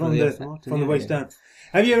colour for from the the Aston Martin. from the yeah. waist down.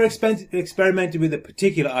 Have you ever experimented with a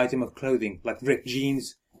particular item of clothing, like ripped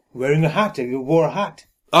jeans, wearing a hat? Have you wore a hat?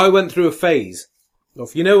 I went through a phase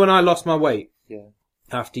of, when I lost my weight Yeah.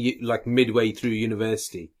 after midway through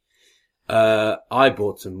university, I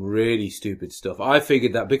bought some really stupid stuff. I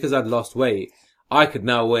figured that because I'd lost weight, I could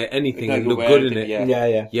now wear anything You and could look wear good in anything, it.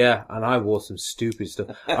 yeah. Yeah. And I wore some stupid stuff.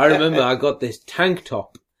 I remember I got this tank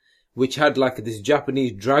top, which had like this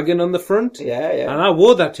Japanese dragon on the front. Yeah. And I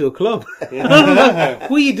wore that to a club. And I'm like,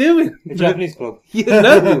 what are you doing? The Japanese club. You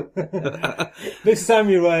know. This time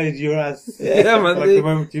you ride your ass. Yeah, man. Like they the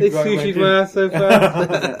moment you they got sushied went in. my ass so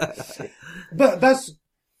fast. But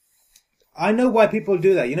I know why people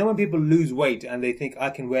do that. You know when people lose weight and they think I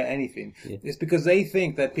can wear anything? Yeah. It's because they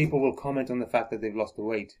think that people will comment on the fact that they've lost the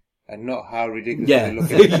weight and not how ridiculous Yeah. they look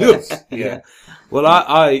in the clothes. Yeah. Well,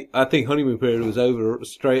 I think honeymoon period was over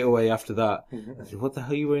straight away after that. I said, what the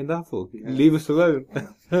hell are you wearing that for? Leave us alone.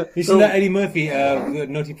 You seen that Eddie Murphy, the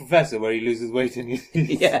Naughty Professor, where he loses weight and he's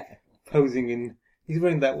Yeah. posing in... He's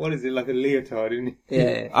wearing that, what is it, like a leotard, isn't he?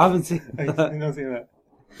 Yeah. I haven't seen I've that. not seen that.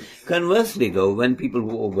 Conversely, though, when people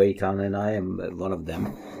overweight on, and I am one of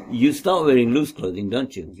them, you start wearing loose clothing,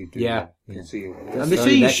 don't you? You do. Yeah. I can see you. And they So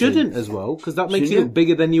say you that's shouldn't as well, because that makes Shouldn't you look you?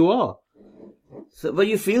 bigger than you are. So, but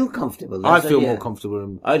you feel comfortable. I That's feel it, more yeah. comfortable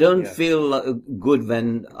in... I don't Yeah. feel good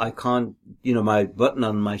when I can't, my button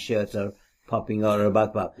on my shirt are popping or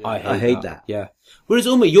about. I hate, I hate that. Yeah. Whereas,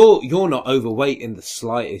 Uma, you're not overweight in the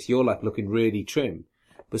slightest. You're like looking really trim.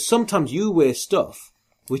 But sometimes you wear stuff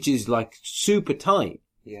which is like super tight.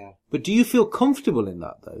 Yeah. But do you feel comfortable in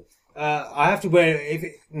that though? I have to wear,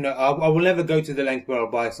 I will never go to the length where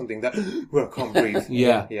I'll buy something where I can't breathe.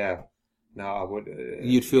 Yeah. Yeah. No, I would.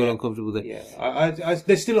 You'd feel yeah. uncomfortable there. Yeah.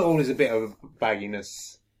 There's still always a bit of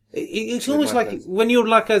bagginess. It's With almost my like clothes. when you're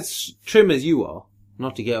like as trim as you are,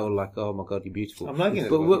 not to get all like, oh my god, you're beautiful. I'm liking it.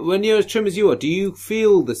 But when you're as trim as you are, do you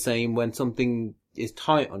feel the same when something is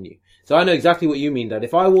tight on you? So I know exactly what you mean, Dad.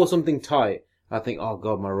 If I wore something tight, I think, oh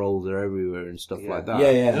god, my rolls are everywhere and stuff like that.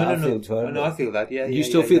 Yeah, No, I feel terrible. No, I feel that. Yeah. You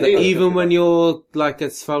still feel that even when you're like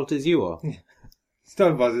as felt as you are?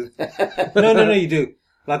 Stone buzzers. No, you do.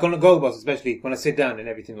 Like on a gold bus, especially when I sit down and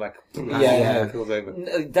everything like Yeah. feels over.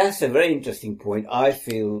 No, that's a very interesting point. I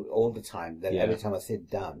feel all the time that Yeah. every time I sit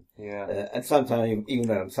down, Yeah. and sometimes even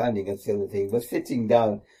when I'm standing, I feel the thing. But sitting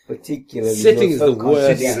down, particularly, Sitting you're is so the worst.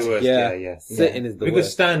 Sitting is the worst. Yeah. Yeah. Sitting is the We could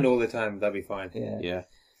worst. stand all the time. That'd be fine. Yeah. Yeah.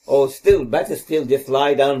 Or better still, just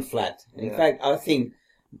lie down flat. In Yeah. fact, I think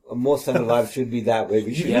most of our life should be that way.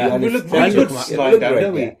 We should Yeah. be We on a look stretcher. pretty good Yeah, lying look down, great,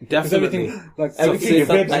 don't we? yeah. Because Definitely. everything, like, Everything sucking your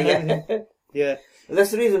felt ribs and like everything. Yeah.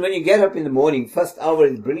 That's the reason when you get up in the morning, first hour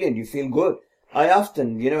is brilliant. You feel good. I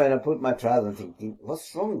often, when I put my trousers on, thinking,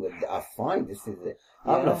 what's wrong with it? I'm fine. This is it.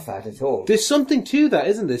 I'm not fat at all. There's something to that,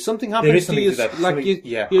 isn't there? Something happens is to something you, to that. like Something-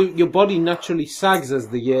 yeah. your body naturally sags as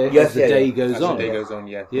the Yes, day goes As the on. day goes on,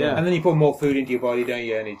 yeah. Yeah. And then you put more food into your body, don't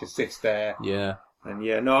you? And it just sits there. Yeah. And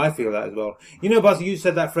yeah, no, I feel that as well. You know, Buzz, you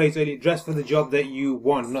said that phrase earlier, dress for the job that you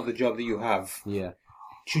want, not the job that you have. Yeah.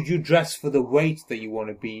 Should you dress for the weight that you want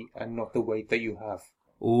to be and not the weight that you have?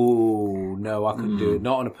 Oh no, I couldn't do it.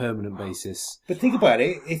 Not on a permanent basis. But think about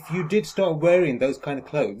it, if you did start wearing those kind of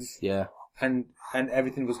clothes Yeah. and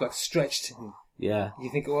everything was like stretched, Yeah.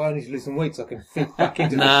 you think, oh, I need to lose some weight so I can fit back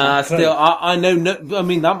into Nah, this still, I know. No, I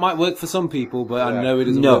mean, that might work for some people, but I Yeah. know it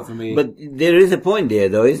doesn't No, work for me. but there is a point there,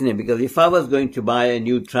 though, isn't it? Because if I was going to buy a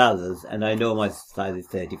new trousers, and I know my size is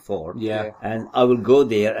 34, yeah. and I will go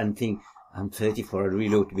there and think, I'm 34. I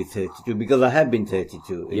really ought to be 32 because I have been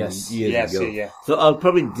 32 Yes. years ago. Yeah. So I'll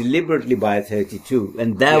probably deliberately buy 32,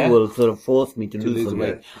 and that will sort of force me to lose some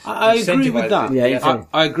weight. I agree with that. Yeah, exactly.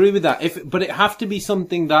 I agree with that. But it have to be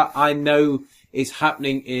something that I know is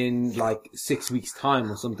happening in like 6 weeks' time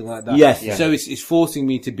or something like that. Yes. Yeah. So it's forcing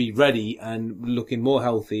me to be ready and looking more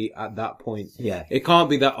healthy at that point. Yeah. It can't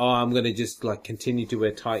be that, I'm going to just like continue to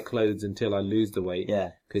wear tight clothes until I lose the weight.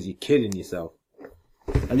 Yeah. Because you're kidding yourself.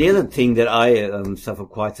 And the other thing that I suffer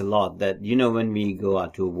quite a lot, that, you know, when we go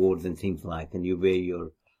out to awards and things like, and you wear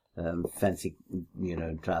your fancy,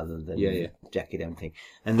 trousers and jacket and everything.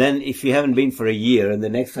 And then if you haven't been for a year and the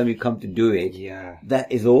next time you come to do it,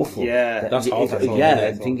 that is awful. Yeah. That's awful.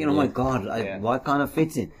 Thinking, oh my God, why can't I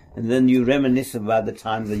fit in? And then you reminisce about the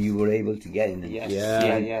times that you were able to get in it.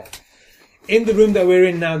 Yeah. In the room that we're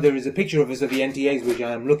in now, there is a picture of us at the NTAs, which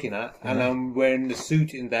I am looking at, and I'm wearing the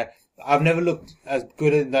suit in there. I've never looked as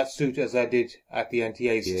good in that suit as I did at the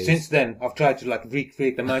NTAs. Yes. Since then, I've tried to like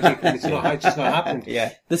recreate the magic, and it's just not happened.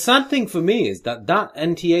 Yeah. The sad thing for me is that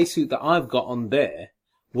NTA suit that I've got on there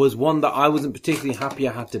was one that I wasn't particularly happy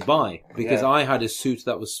I had to buy because I had a suit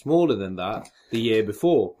that was smaller than that the year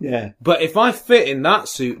before. Yeah. But if I fit in that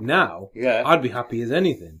suit now, Yeah. I'd be happy as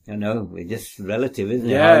anything. I know, it's just relative, isn't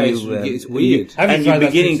it? Yeah, How it's weird. Have you And tried you're that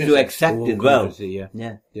beginning suit to since accept Oh, it well. God, yeah.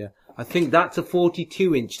 Yeah. I think that's a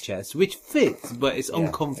 42-inch chest, which fits, but it's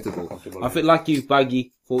uncomfortable. it's uncomfortable, I feel like you,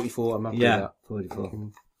 baggy, 44, I'm happy with Yeah, that.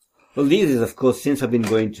 44. Well, these is, of course, since I've been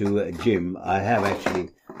going to a gym, I have actually,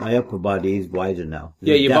 my upper body is wider now.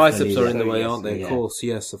 Yeah, your Definitely biceps are in the way, yes, aren't they? yeah. Of course,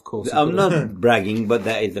 yes, of course. I'm not bragging, but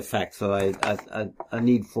that is a fact. So I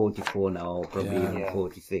need 44 now, or probably even Yeah.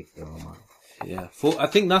 46. Yeah, I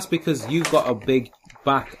think that's because you've got a big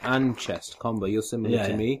back and chest combo. You're similar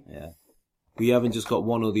to me. Yeah. We haven't just got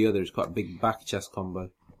one or the other. It's got a big back chest combo.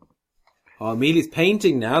 Oh, Amelia's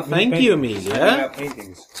painting now. Thank you, Amelia.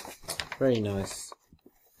 Paintings. Very nice.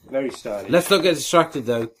 Very stylish. Let's not get distracted,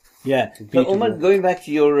 though. Yeah. So, Beautiful. Omar, going back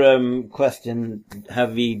to your question,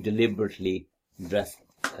 have we deliberately dressed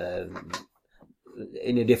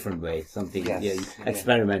in a different way? Something,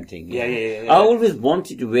 experimenting. Yeah. I always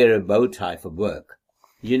wanted to wear a bow tie for work.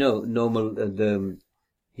 You know, normal,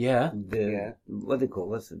 Yeah. what they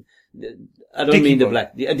call, I don't mean the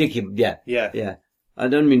black, the dicky, yeah. I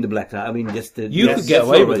don't mean the black tie, I mean just the... You could get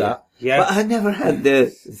away with that. Yeah. But I never had the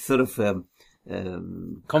sort of,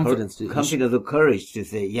 Confidence to- confidence or courage to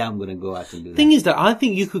say, I'm going to go out and do that. Thing is that I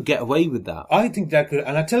think you could get away with that. I think that could,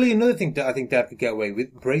 and I tell you another thing that I think that could get away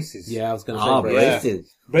with: braces. Yeah, I was going to say braces.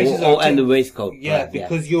 braces. Braces Or, are and the waistcoat. Yeah, part,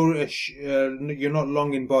 because you're you're not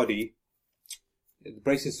long in body. The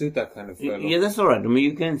braces suit that kind of look. Yeah, that's all right. I mean,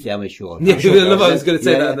 you can say I'm a short. Yeah, sure I love how I was that's- going to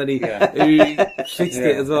say yeah, that, and then he fixed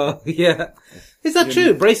it as well. Yeah. Is that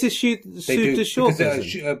true? Braces suit do, a short because,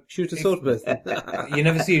 person? Shoot a short person. You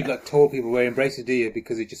never see like tall people wearing braces, do you?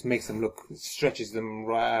 Because it just makes them look, stretches them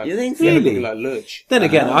right out. You think They look really? like lurch. Then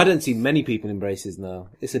again, I don't see many people in braces now.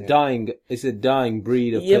 It's a dying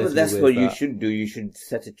breed of Yeah, person but that's who what wears you that. should do. You should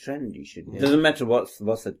set a trend. You should. Doesn't matter what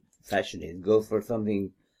the fashion is. Go for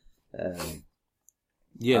something.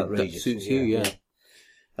 Yeah, that outrageous. suits you, yeah.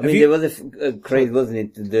 I mean, you- there was a craze, wasn't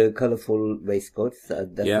it? The colourful waistcoats.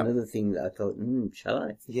 That's Yeah. another thing that I thought, shall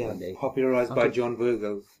I? Yeah, One day. popularized by John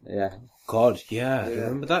Virgo. Yeah. God, yeah.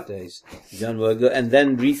 Remember that days? John Virgo. And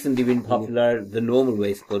then recently been popular, the normal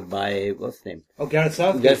waistcoat by, what's his name? Oh, Gareth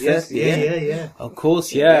Southgate. Gareth Yes, Southgate, yeah. Of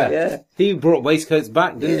course, yeah. Yeah. He brought waistcoats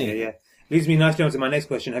back, didn't he? Yeah. Leads me nicely on to my next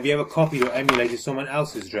question. Have you ever copied or emulated someone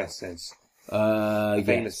else's dress sense? Famous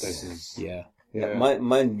Yes. persons. Yeah. Yeah.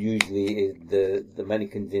 Mine usually is the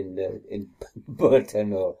mannequins in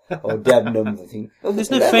Burton or Debenhams. I think. There's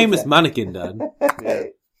no famous mannequin, Dad. Yeah.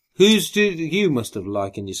 You must have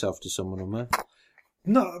likened yourself to someone on there.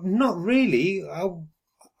 No, not really.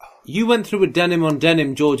 You went through a denim on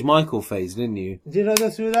denim George Michael phase, didn't you? Did I go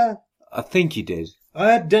through that? I think you did.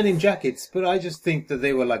 I had denim jackets, but I just think that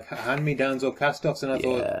they were like hand-me-downs or cast-offs, and I Yeah.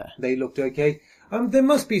 thought they looked okay. There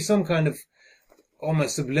must be some kind of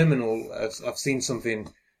almost subliminal. I've seen something,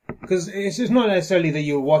 because it's just not necessarily that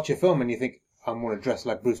you watch a film and you think, I'm going to dress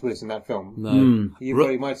like Bruce Willis in that film. No. You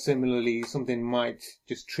probably might similarly, something might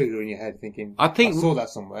just trigger in your head thinking, I think- I saw that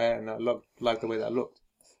somewhere and I liked the way that looked.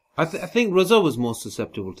 I think Rizzo was more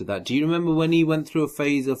susceptible to that. Do you remember when he went through a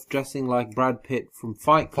phase of dressing like Brad Pitt from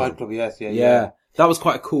Fight Club? Fight Club, yes, yeah. Yeah. That was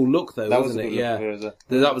quite a cool look, though, That was wasn't a it? good Yeah. look for her as a-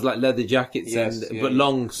 That was like leather jackets, Yes, but yeah.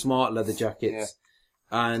 long, smart leather jackets,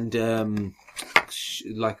 and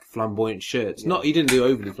like flamboyant shirts. Not he didn't do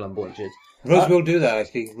overly flamboyant shirts. Rose will do that,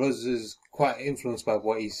 actually. Rose is quite influenced by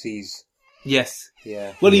what he sees Yes.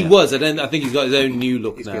 Yeah. Well, he was. I think he's got his own new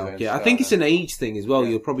look He's got now. his own Yeah, I style think it's now. an age thing as well.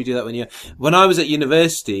 You'll probably do that when I was at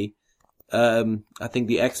university, I think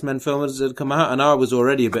the X-Men films had come out, and I was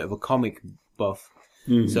already a bit of a comic buff.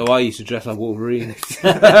 So I used to dress like Wolverine.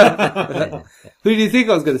 Who do you think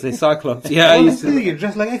I was going to say? Cyclops. Yeah, I used to. You're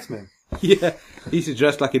dressed like X-Men. Yeah, he used to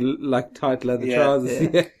dress like in like tight leather Yeah, trousers.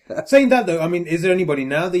 Yeah. Saying that though, I mean, is there anybody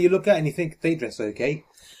now that you look at and you think they dress okay?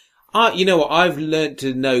 You know what? I've learned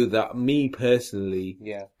to know that me personally,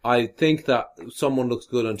 Yeah. I think that someone looks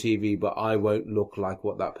good on TV, but I won't look like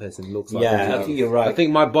what that person looks like. on Yeah, TV. I think you're right. I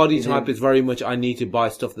think my body type is very much, I need to buy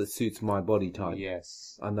stuff that suits my body type.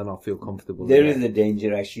 Yes. And then I'll feel comfortable. There in is it. a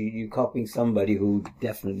danger, actually. You're copying somebody who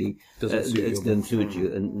definitely Doesn't suit you. doesn't suit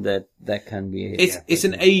you, and that can be. It's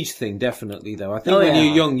an age thing, definitely, though. I think Oh, when yeah.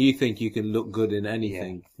 you're young, you think you can look good in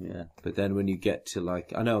anything. Yeah. But then when you get to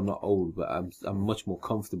like, I know I'm not old, but I'm much more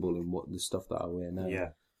comfortable in what the stuff that I wear now. Yeah.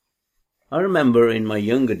 I remember in my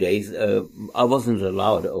younger days, I wasn't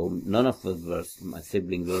allowed, or none of us were, my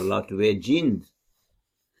siblings were allowed to wear jeans.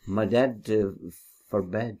 My dad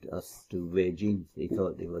forbade us to wear jeans. He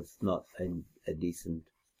thought it was not a decent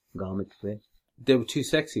garment to wear. They were too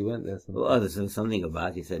sexy, weren't they? Oh, there was something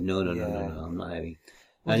about it. He said, no, I'm not having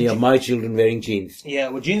any of my children wearing jeans. Yeah,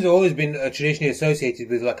 well, jeans have always been traditionally associated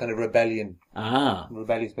with like kind of rebellious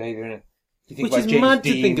behaviour, innit? You think Which about is James mad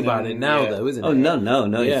to Dean think about and- it now, yeah. though, isn't Oh, it?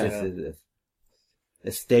 no. Yeah. It's just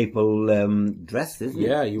a staple dress, isn't it?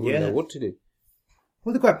 Yeah, you wouldn't Yeah. know what to do.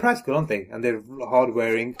 Well, they're quite practical, aren't they? And they're hard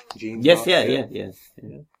wearing jeans. Yes, are- yeah.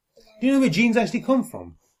 Do you know where jeans actually come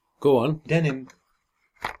from? Go on. Denim.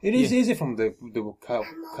 It is. Is it from the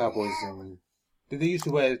cowboys? And did they used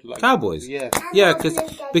to wear like Cowboys? Yeah. Yeah,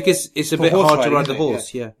 because it's a For bit horse hard to riding, ride the isn't it?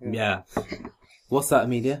 horse, yeah. Yeah. What's that,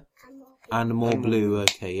 Amelia? Animal blue,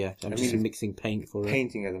 okay, yeah. I'm just Amelia- mixing paint for it.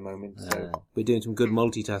 Painting at the moment. So. We're doing some good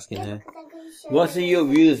multitasking here. What's your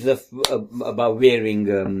views about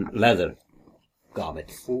wearing leather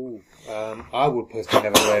garments? Ooh, I would personally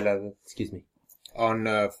never wear leather Excuse me. on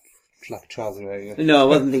like trouser area. No, I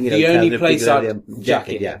wasn't thinking The of only trouser, place particularly I'd... a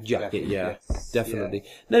jacket, yeah. Jacket, yeah. Yes. Definitely.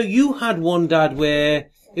 No, you had one, Dad, where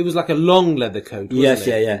it was like a long leather coat, wasn't Yes,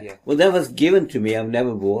 it? yeah. Well, that was given to me. I've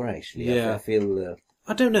never wore, actually. Yeah. I feel...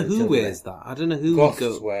 I don't know who It's wears that. I don't know who Goths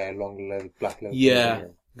would go... wear long leather, black leather. Yeah.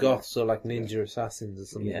 Goths or like ninja assassins or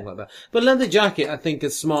something Yeah. like that. But leather jacket, I think, a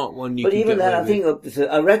smart one you But can even get that, away I with. think,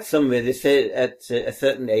 I read somewhere, they say at a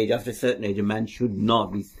certain age, after a certain age, a man should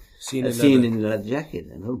not be Seen in seen leather. in a leather jacket.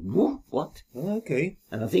 And I thought, what? Oh, okay.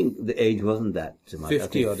 And I think the age wasn't that much. 50 I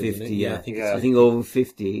think odd, isn't 50, it? yeah. Yeah, I think it's I think over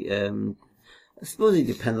 50. I suppose it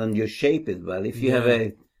depends on your shape as well. If you have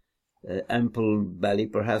a ample belly,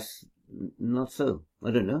 perhaps not so.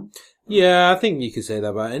 I don't know. Yeah, I think you could say that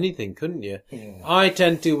about anything, couldn't you? Yeah. I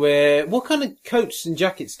tend to wear... What kind of coats and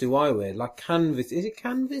jackets do I wear? Like canvas. Is it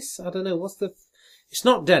canvas? I don't know. What's the... It's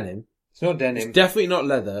not denim. It's not It's denim. definitely not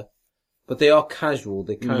leather. But they are casual.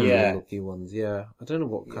 They're casual Yeah. looking ones. Yeah. I don't know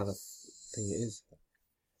what kind of thing it is.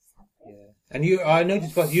 Yeah. And I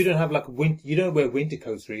noticed, but you don't have like you don't wear winter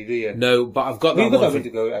coats, really, do you? No, but I've got that We've got one. that winter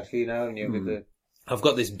coat actually now, and with the I've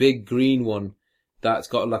got this big green one that's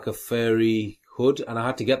got like a furry hood, and I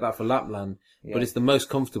had to get that for Lapland. Yeah. But it's the most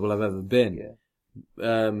comfortable I've ever been.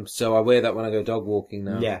 So I wear that when I go dog walking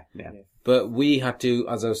now. Yeah. But we had to,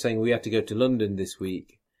 as I was saying, we had to go to London this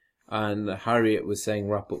week. And Harriet was saying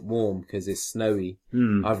wrap up warm because it's snowy.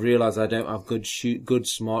 I've realised I don't have good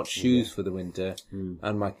smart shoes for the winter.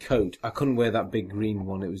 And my coat, I couldn't wear that big green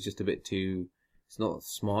one. It was just a bit too, it's not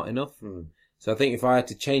smart enough. So I think if I had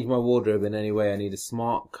to change my wardrobe in any way, I need a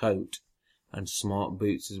smart coat and smart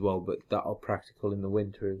boots as well. But that are practical in the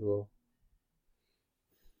winter as well.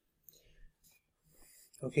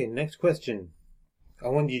 Okay, next question. I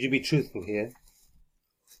want you to be truthful here.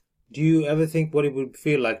 Do you ever think what it would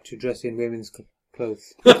feel like to dress in women's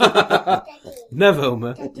clothes? Never,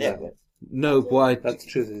 Homer. Yeah. No, why? That's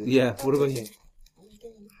the truth. Isn't it? Yeah, what about you?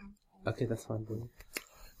 Okay, that's fine. Bro.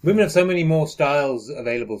 Women have so many more styles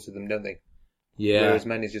available to them, don't they? Yeah. Whereas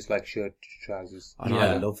men is just like shirt, trousers. And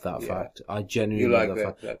I love that fact. I genuinely You love like that that-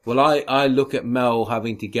 fact. that- Well, I look at Mel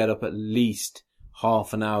having to get up at least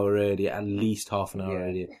half an hour earlier,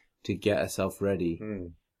 earlier to get herself ready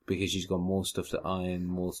because she's got more stuff to iron,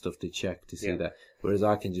 more stuff to check to see that. Whereas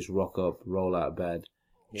I can just rock up, roll out of bed,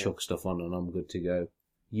 chuck stuff on, and I'm good to go.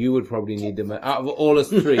 You would probably need out of all us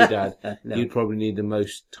three, Dad, No. you'd probably need the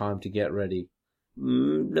most time to get ready.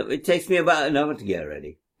 No, it takes me about an hour to get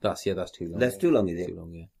ready. That's too long. That's too long, is it? Too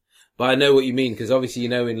long, yeah. But I know what you mean, because obviously,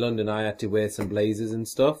 in London I had to wear some blazers and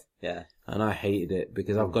stuff, Yeah. and I hated it,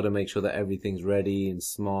 because I've got to make sure that everything's ready and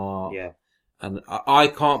smart. Yeah. And I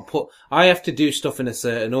can't I have to do stuff in a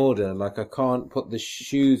certain order. Like I can't put the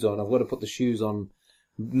shoes on. I've got to put the shoes on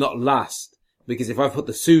not last. Because if I put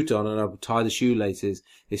the suit on and I tie the shoelaces,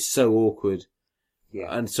 it's so awkward. Yeah.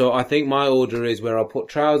 And so I think my order is where I'll put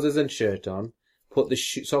trousers and shirt on, put the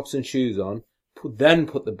socks and shoes on, then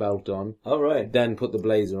put the belt on, All right. then put the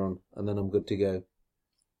blazer on, and then I'm good to go.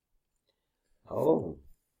 Oh,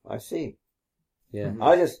 I see. Yeah.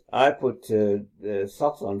 I put the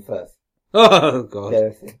socks on first. Oh, God. Yeah.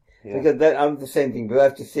 Because I'm the same thing. But I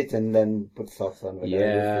have to sit and then put socks on.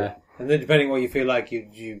 Yeah. And then depending what you feel like,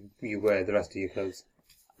 you wear the rest of your clothes.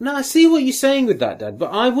 No, I see what you're saying with that, Dad, but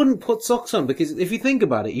I wouldn't put socks on because if you think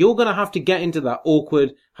about it, you're going to have to get into that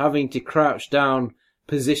awkward having to crouch down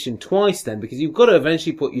position twice then because you've got to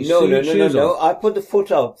eventually put your shoes on. I put the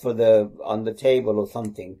foot up on the table or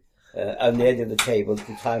something, on the edge of the table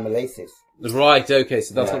to tie my laces. Right, okay,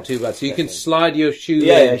 so that's Yeah. not too bad. So you can slide your shoes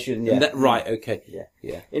Yeah, in. yeah, shouldn't, yeah. Right, okay. Yeah.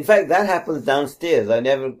 Yeah. In fact, that happens downstairs. I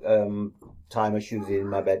never tie my shoes in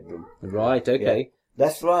my bedroom. Right, okay.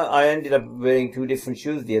 That's why I ended up wearing 2 different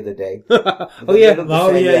shoes the other day. Oh, yeah. They look the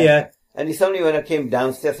same, yeah. And it's only when I came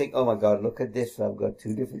downstairs, I think, oh my God, look at this. I've got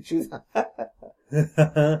 2 different shoes.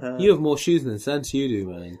 You have more shoes than sense you do,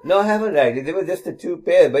 man. No, I haven't actually. They were just the 2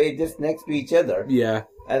 pairs, but it's just next to each other. Yeah.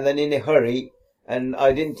 And then in a hurry, and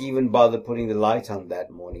I didn't even bother putting the light on that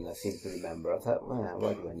morning, I seem to remember. I thought, well,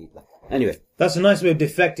 why do I need that? Anyway. That's a nice way of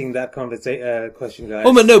deflecting that question, guys.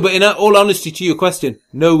 Oh, but no, but in all honesty to your question,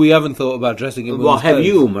 no, we haven't thought about dressing in women's Well, have clothes.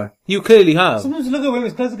 you, Umar? You clearly have. Sometimes you look at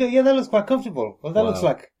women's clothes and go, yeah, that looks quite comfortable. Well, that Wow. looks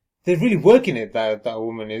like they're really working it, that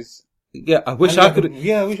woman is. Yeah, I wish And I like, could.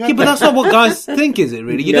 yeah, I wish I Yeah, could. but that's not what guys think, is it,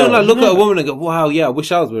 really? You No. don't like look at a woman and go, wow, yeah, I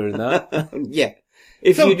wish I was wearing that. Yeah.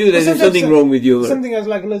 If So- you do, there's sometimes something wrong with you. Something has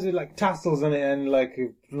like loads of like tassels on it and like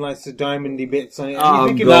nice diamondy bits on it. And Oh, you're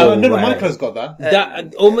thinking, go none of my away. clothes got that.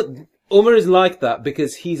 That Umar is like that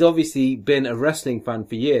because he's obviously been a wrestling fan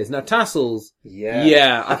for years. Now tassels,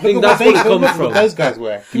 yeah, I think Look that's what what it comes look from. What those guys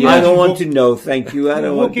wear. Can you I don't imagine want to know, thank you. I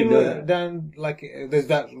don't want to walking know. down like there's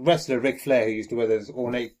that wrestler Ric Flair who used to wear those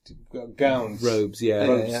ornate gowns, Robes, yeah.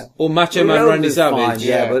 Robes. Yeah. Or Macho Man Rose Randy is fine, Savage.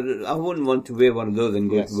 yeah, Yeah. but I wouldn't want to wear one of those and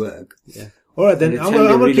go Yes. to work. All right, then And I'm attend a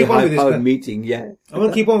gonna really keep on with this. high-powered meeting, yeah. I'm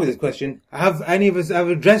gonna keep on with this question. Have any of us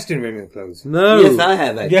ever dressed in women's clothes? No. Yes, I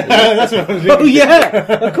have actually. Yeah, that's what I was Oh thinking.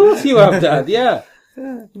 yeah, of course you have, Dad. Yeah,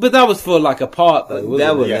 but that was for like a part though. Wasn't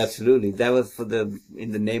That it? was Yes. absolutely. That was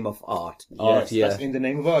in the name of art. Art, Yes, yeah. that's in the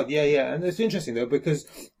name of art. Yeah, yeah, and it's interesting though because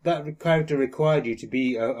that character required you to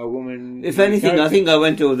be a woman. If anything, I character. think I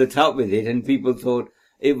went over the top with it, and people thought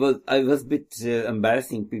it was. I was a bit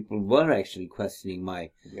embarrassing. People were actually questioning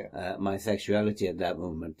my my sexuality at that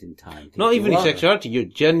moment in time. Not even your Wow. sexuality, your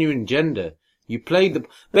genuine gender. You played the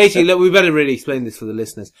basically. Look, we better really explain this for the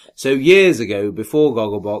listeners. So years ago, before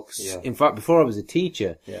Gogglebox, in fact, before I was a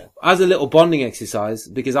teacher, as a little bonding exercise,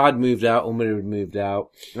 because I'd moved out, or Mira had moved out,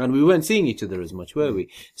 and we weren't seeing each other as much, were we?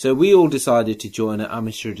 So we all decided to join an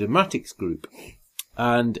amateur dramatics group.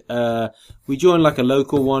 And we joined like a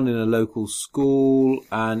local one in a local school,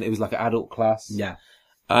 and it was like an adult class. Yeah.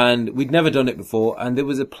 And we'd never done it before, and there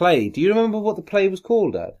was a play. Do you remember what the play was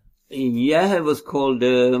called, Dad? Yeah, it was called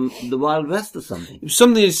The Wild West or something. It was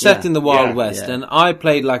something set Yeah, in the Wild yeah, West, yeah. and I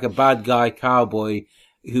played like a bad guy cowboy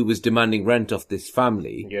who was demanding rent off this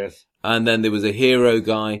family. Yes. And then there was a hero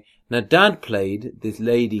guy. Now, Dad played this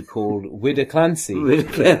lady called Widow Clancy. Widow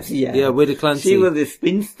Clancy, yeah. Yeah, Widow Clancy. She was a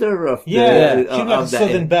spinster of the... Yeah, she was of like a the-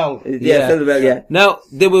 Southern Belle. Yeah, Southern Belle, yeah. Now,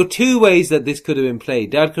 there were 2 ways that this could have been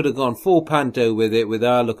played. Dad could have gone full panto with it, with,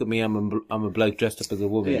 look at me, I'm a bloke dressed up as a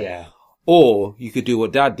woman. Yeah. Or you could do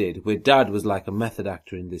what Dad did, where Dad was like a method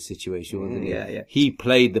actor in this situation, wasn't he? yeah, yeah. He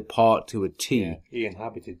played the part to a T. Yeah, he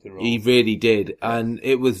inhabited the role. He really did. And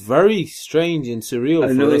it was very strange and surreal I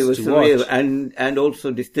for know us it was to surreal watch. and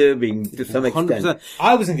also disturbing to some extent. 100%.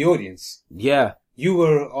 I was in the audience. Yeah. You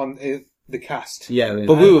were on the cast. Yeah,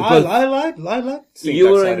 But we were both... I liked seeing You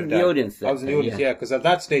that were side in of the Dad. audience I was in the then, audience, yeah. yeah, because at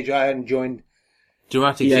that stage I hadn't joined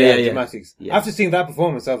Dramatics. Yeah. dramatics. Yeah. After seeing that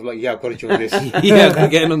performance, I was like, yeah, I've got to join this. Yeah, I'm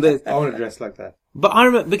getting on this. I want to dress like that. But I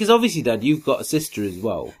remember, because obviously, Dad, you've got a sister as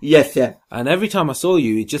well. Yes, yeah. And every time I saw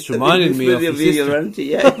you, it just reminded me of your sister. Auntie,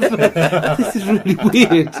 yeah. This is really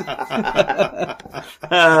weird.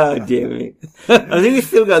 Oh, dear me. I think we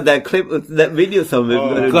still got that clip, that video somewhere.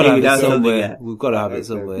 Oh, We've got to have dig it out somewhere. yeah. We've got to have it Okay.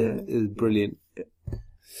 somewhere. It was brilliant.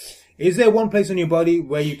 Is there one place on your body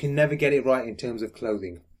where you can never get it right in terms of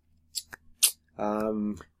clothing?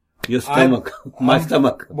 Your stomach. My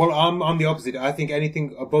stomach. Well, I'm the opposite. I think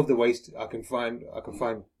anything above the waist, I can find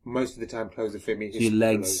most of the time clothes that fit me. Your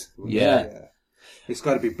legs. Below. Yeah. It's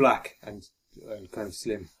got to be black and kind of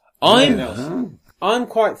slim. I'm Nothing else. I'm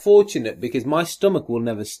quite fortunate because my stomach will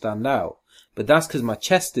never stand out. But that's because my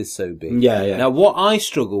chest is so big. Yeah, yeah. Now, what I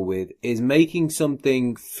struggle with is making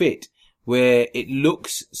something fit where it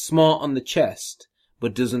looks smart on the chest,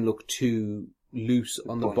 but doesn't look too loose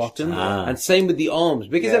on the bottom. And same with the arms,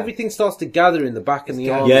 because everything starts to gather in the back and the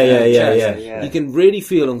arms. Yeah, and the yeah, chest. yeah. You can really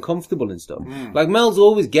feel uncomfortable and stuff. Like Mel's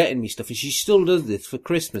always getting me stuff, and she still does this for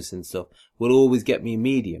Christmas and stuff. Will always get me a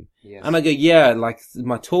medium. Yes. And I go, yeah, like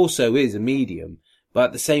my torso is a medium. But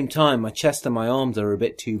at the same time, my chest and my arms are a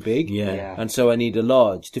bit too big. Yeah. And so I need a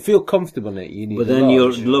large. To feel comfortable in it, you need But a then your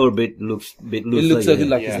large. lower bit looks a bit It looser. looks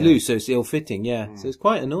like it's loose, so it's ill-fitting, So it's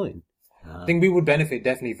quite annoying. I think we would benefit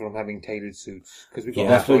definitely from having tailored suits because we got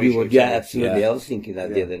That's what you would. shapes Yeah, anyway. absolutely. I was thinking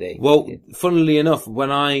that the other day. Well, funnily enough,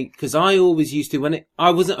 because I always used to,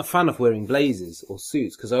 I wasn't a fan of wearing blazers or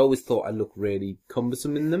suits because I always thought I looked really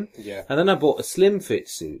cumbersome in them. Yeah. And then I bought a slim fit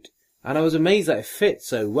suit. And I was amazed that it fit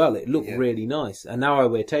so well. It looked really nice. And now I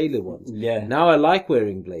wear tailored ones. Yeah. Now I like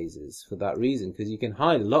wearing blazers for that reason, because you can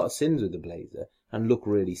hide a lot of sins with a blazer and look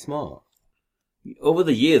really smart. Over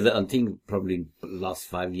the years, I think probably the last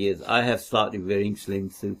 5 years, I have started wearing slim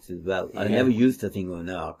suits as well. I never used to think, oh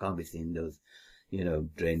no, I can't be seeing those,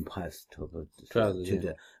 drain pipes top of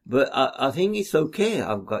Trousers, But I think it's okay.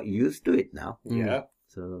 I've got used to it now. Yeah.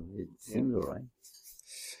 So it seems alright.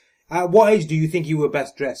 At what age do you think you were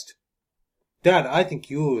best dressed? Dad, I think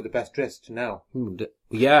you were the best dressed now.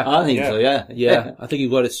 Yeah. I think Yeah. so, yeah. Yeah. I think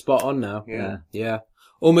you've got it spot on now. Yeah. Yeah.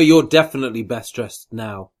 Uma, you're definitely best dressed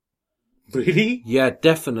now. Really? Yeah,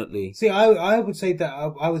 definitely. See, I would say that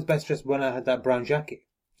I was best dressed when I had that brown jacket.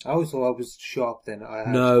 I always thought I was sharp then. I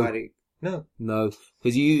had it. No. No.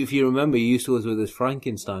 Because if you remember, you used to us with those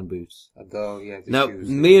Frankenstein boots. Although, yeah, the Now, shoes.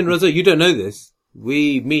 me and Rosa, you don't know this.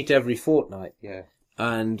 We meet every fortnight. Yeah.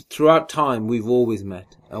 And throughout time, we've always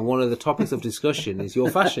met. And one of the topics of discussion is your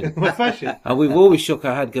fashion. My fashion. And we've always shook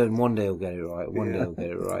our head going, one day he'll get it right, one day he'll get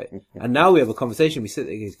it right. And now we have a conversation, we sit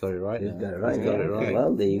there, he's got it right now. He's got it right. He's got it Okay. right.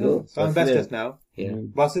 Well, there you go. So I'm best dressed now. Yeah.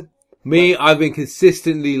 Bassett? Me, I've been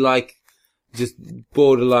consistently just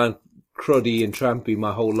borderline cruddy and trampy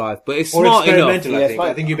my whole life. But it's Or smart enough. experimental, I think.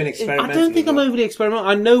 I think you've been experimental. I don't think I'm as well. overly experimental.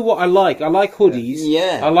 I know what I like. I like hoodies.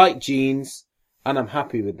 Yeah. I like jeans. And I'm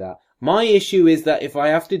happy with that. My issue is that if I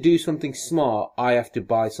have to do something smart, I have to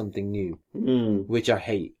buy something new, which I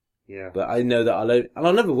hate. Yeah. But I know that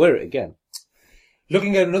I'll never wear it again.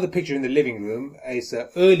 Looking at another picture in the living room is an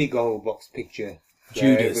early Goldbox picture.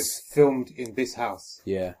 where Judas. It was filmed in this house.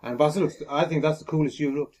 Yeah. And Bassett, I think that's the coolest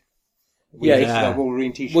you've looked. Yeah, With that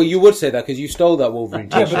Wolverine t-shirt. Well, you would say that because you stole that Wolverine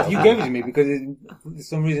Yeah, t-shirt. but you gave it to me because for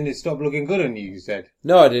some reason it stopped looking good on you, you said.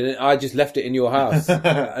 No, I didn't. I just left it in your house.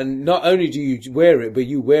 And not only do you wear it, but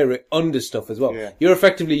you wear it under stuff as well. Yeah. You're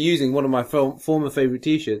effectively using one of my former favourite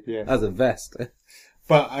t-shirts as a vest.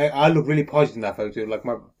 But I look really posh in that photo, like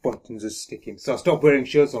my buttons are sticking. So I stopped wearing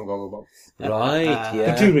shirts on Gogglebox. Right,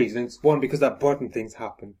 yeah. For two reasons. One, because that button things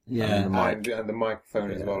happen. Yeah. And the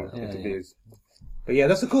microphone as well interferes. But yeah,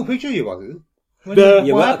 that's a cool picture you got. What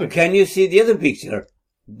Yeah, well, happened? can you see the other picture?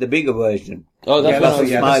 The bigger version. Oh, that's Yeah, what that's, I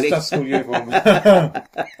was yeah, that's school uniform.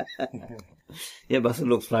 Yeah, but it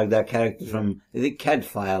looks like that character from, is it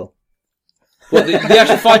Cadfile? What, the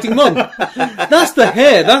actual fighting monk? That's the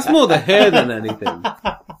hair. That's more the hair than anything.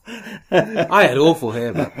 I had awful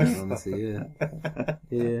hair back then, honestly,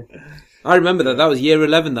 yeah. I remember that was year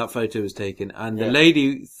 11 that photo was taken, and the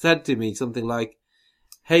lady said to me something like,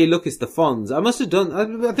 hey, look, it's the Fonz. I must have done,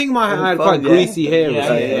 I think I had quite greasy hair or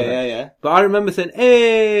something. Yeah. But I remember saying,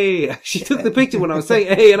 hey! She took the picture when I was saying,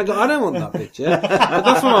 hey, and I go, I don't want that picture. But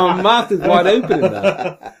that's why my mouth is wide open in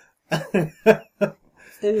that.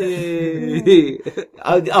 Hey.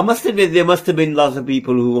 I must admit, there must have been lots of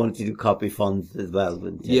people who wanted to copy fonts as well.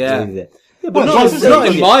 Yeah. But But not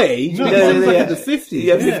in my age, because I was like in the 50s.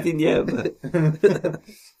 Yeah, 15, yeah. But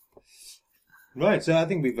Right, so I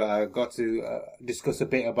think we've got to discuss a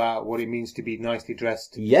bit about what it means to be nicely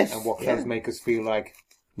dressed. Yes, And what clothes make us feel like.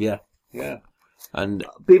 Yeah. Yeah. And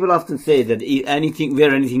people often say that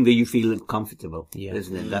wear anything that you feel comfortable. Yeah.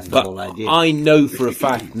 Isn't it? That's the But whole idea. I know for a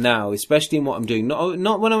fact now, especially in what I'm doing,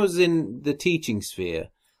 not when I was in the teaching sphere,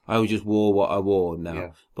 I just wore what I wore now. Yeah.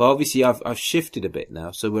 But obviously I've shifted a bit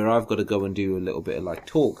now, so where I've got to go and do a little bit of like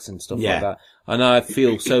talks and stuff Yeah. like that. And I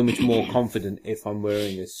feel so much more confident if I'm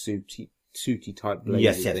wearing a suity type blazer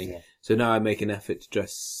Yes, thing. yes. So now I make an effort to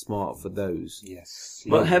dress smart for those. Yes.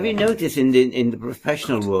 Well, have you noticed in the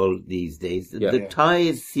professional world these days, the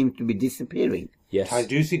ties seem to be disappearing? Yes. Ties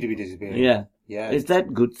do seem to be disappearing. Yeah. Yeah. Is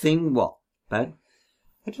that good thing? What? Bad?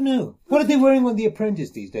 I don't know. What are they wearing on The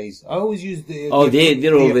Apprentice these days? I always use the... Oh, the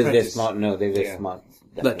they're always very Apprentice. smart. No, they're very Yeah. smart.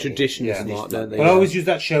 That traditional Yeah. smart, don't they? But I always use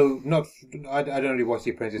that show, I don't really watch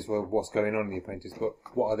The Apprentice for what's going on in The Apprentice, but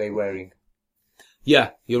what are they wearing?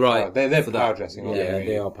 Yeah, you're right. Oh, they're For power that. dressing. Yeah, aren't they?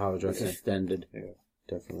 they are power This dressing. is standard.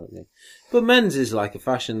 Definitely. But men's is like a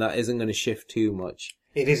fashion that isn't going to shift too much.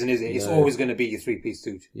 It isn't, is it? It's No. always going to be your three-piece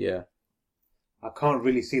suit. Yeah. I can't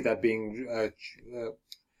really see that being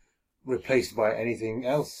replaced by anything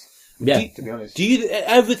else. Yeah. To be honest. Do you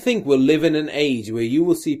ever think we'll live in an age where you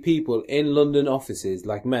will see people in London offices,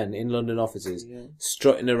 like men in London offices,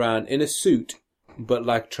 strutting around in a suit, but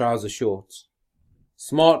like trouser shorts?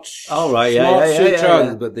 Smart, All right, yeah, smart yeah, suit yeah, trousers,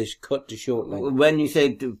 yeah. but they're cut to short length. When you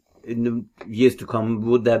say in the years to come,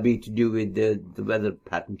 would that be to do with the weather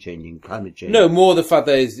pattern changing, climate change? No, more the fact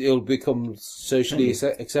that it'll become socially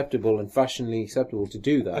acceptable and fashionably acceptable to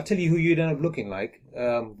do I'll that. tell you who you'd end up looking like.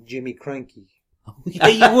 Jimmy Cranky. Yeah,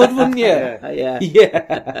 you would, wouldn't you? Yeah.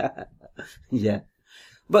 Yeah. Yeah.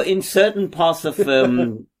 But in certain parts of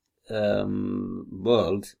world,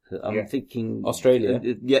 I'm Yeah. thinking Australia.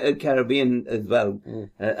 Caribbean as well,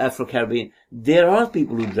 Afro-Caribbean. There are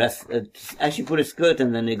people who dress actually put a skirt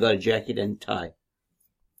and then they got a jacket and tie.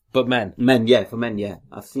 But men. For men, yeah.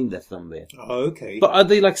 I've seen that somewhere. Oh, okay. But are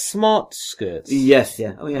they like smart skirts? Yes,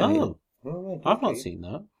 yeah. Oh, yeah. Oh, All right, I've not okay. seen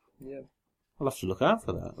that. Yeah. I'll have to look out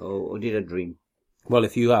for that. Yeah. Or did I dream? Well,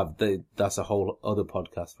 if you have, that's a whole other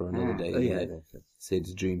podcast for another day. Oh, isn't yeah. it?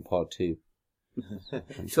 Sid's Dream Part 2.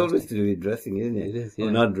 It's always to do with dressing, isn't it? It is, Or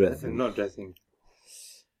yeah. not dressing. I'm not dressing.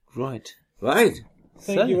 Right. Right.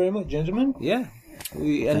 Thank you very much, gentlemen. Yeah.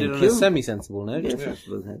 We ended Thank on a you. semi-sensible note. Yes, Yeah. I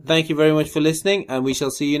suppose that. Thank you very much for listening, and we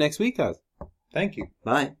shall see you next week, guys. Thank you.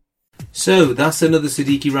 Bye. So that's another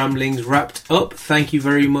Siddiqui Ramblings wrapped up. Thank you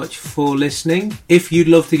very much for listening. If you'd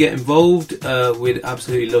love to get involved, we'd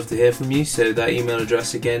absolutely love to hear from you. So that email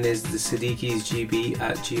address again is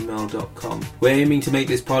thesiddiquisgb@gmail.com. We're aiming to make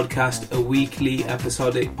this podcast a weekly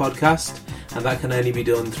episodic podcast, and that can only be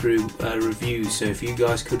done through reviews. So if you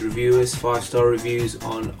guys could review us, 5-star reviews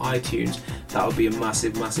on iTunes, that would be a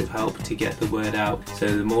massive, massive help to get the word out. So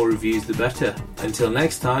the more reviews, the better. Until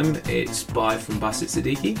next time, it's bye from Basit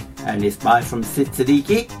Siddiqui. And it's bye from Sid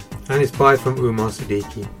Siddiqui. And it's bye from Umar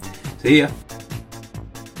Siddiqui. See ya.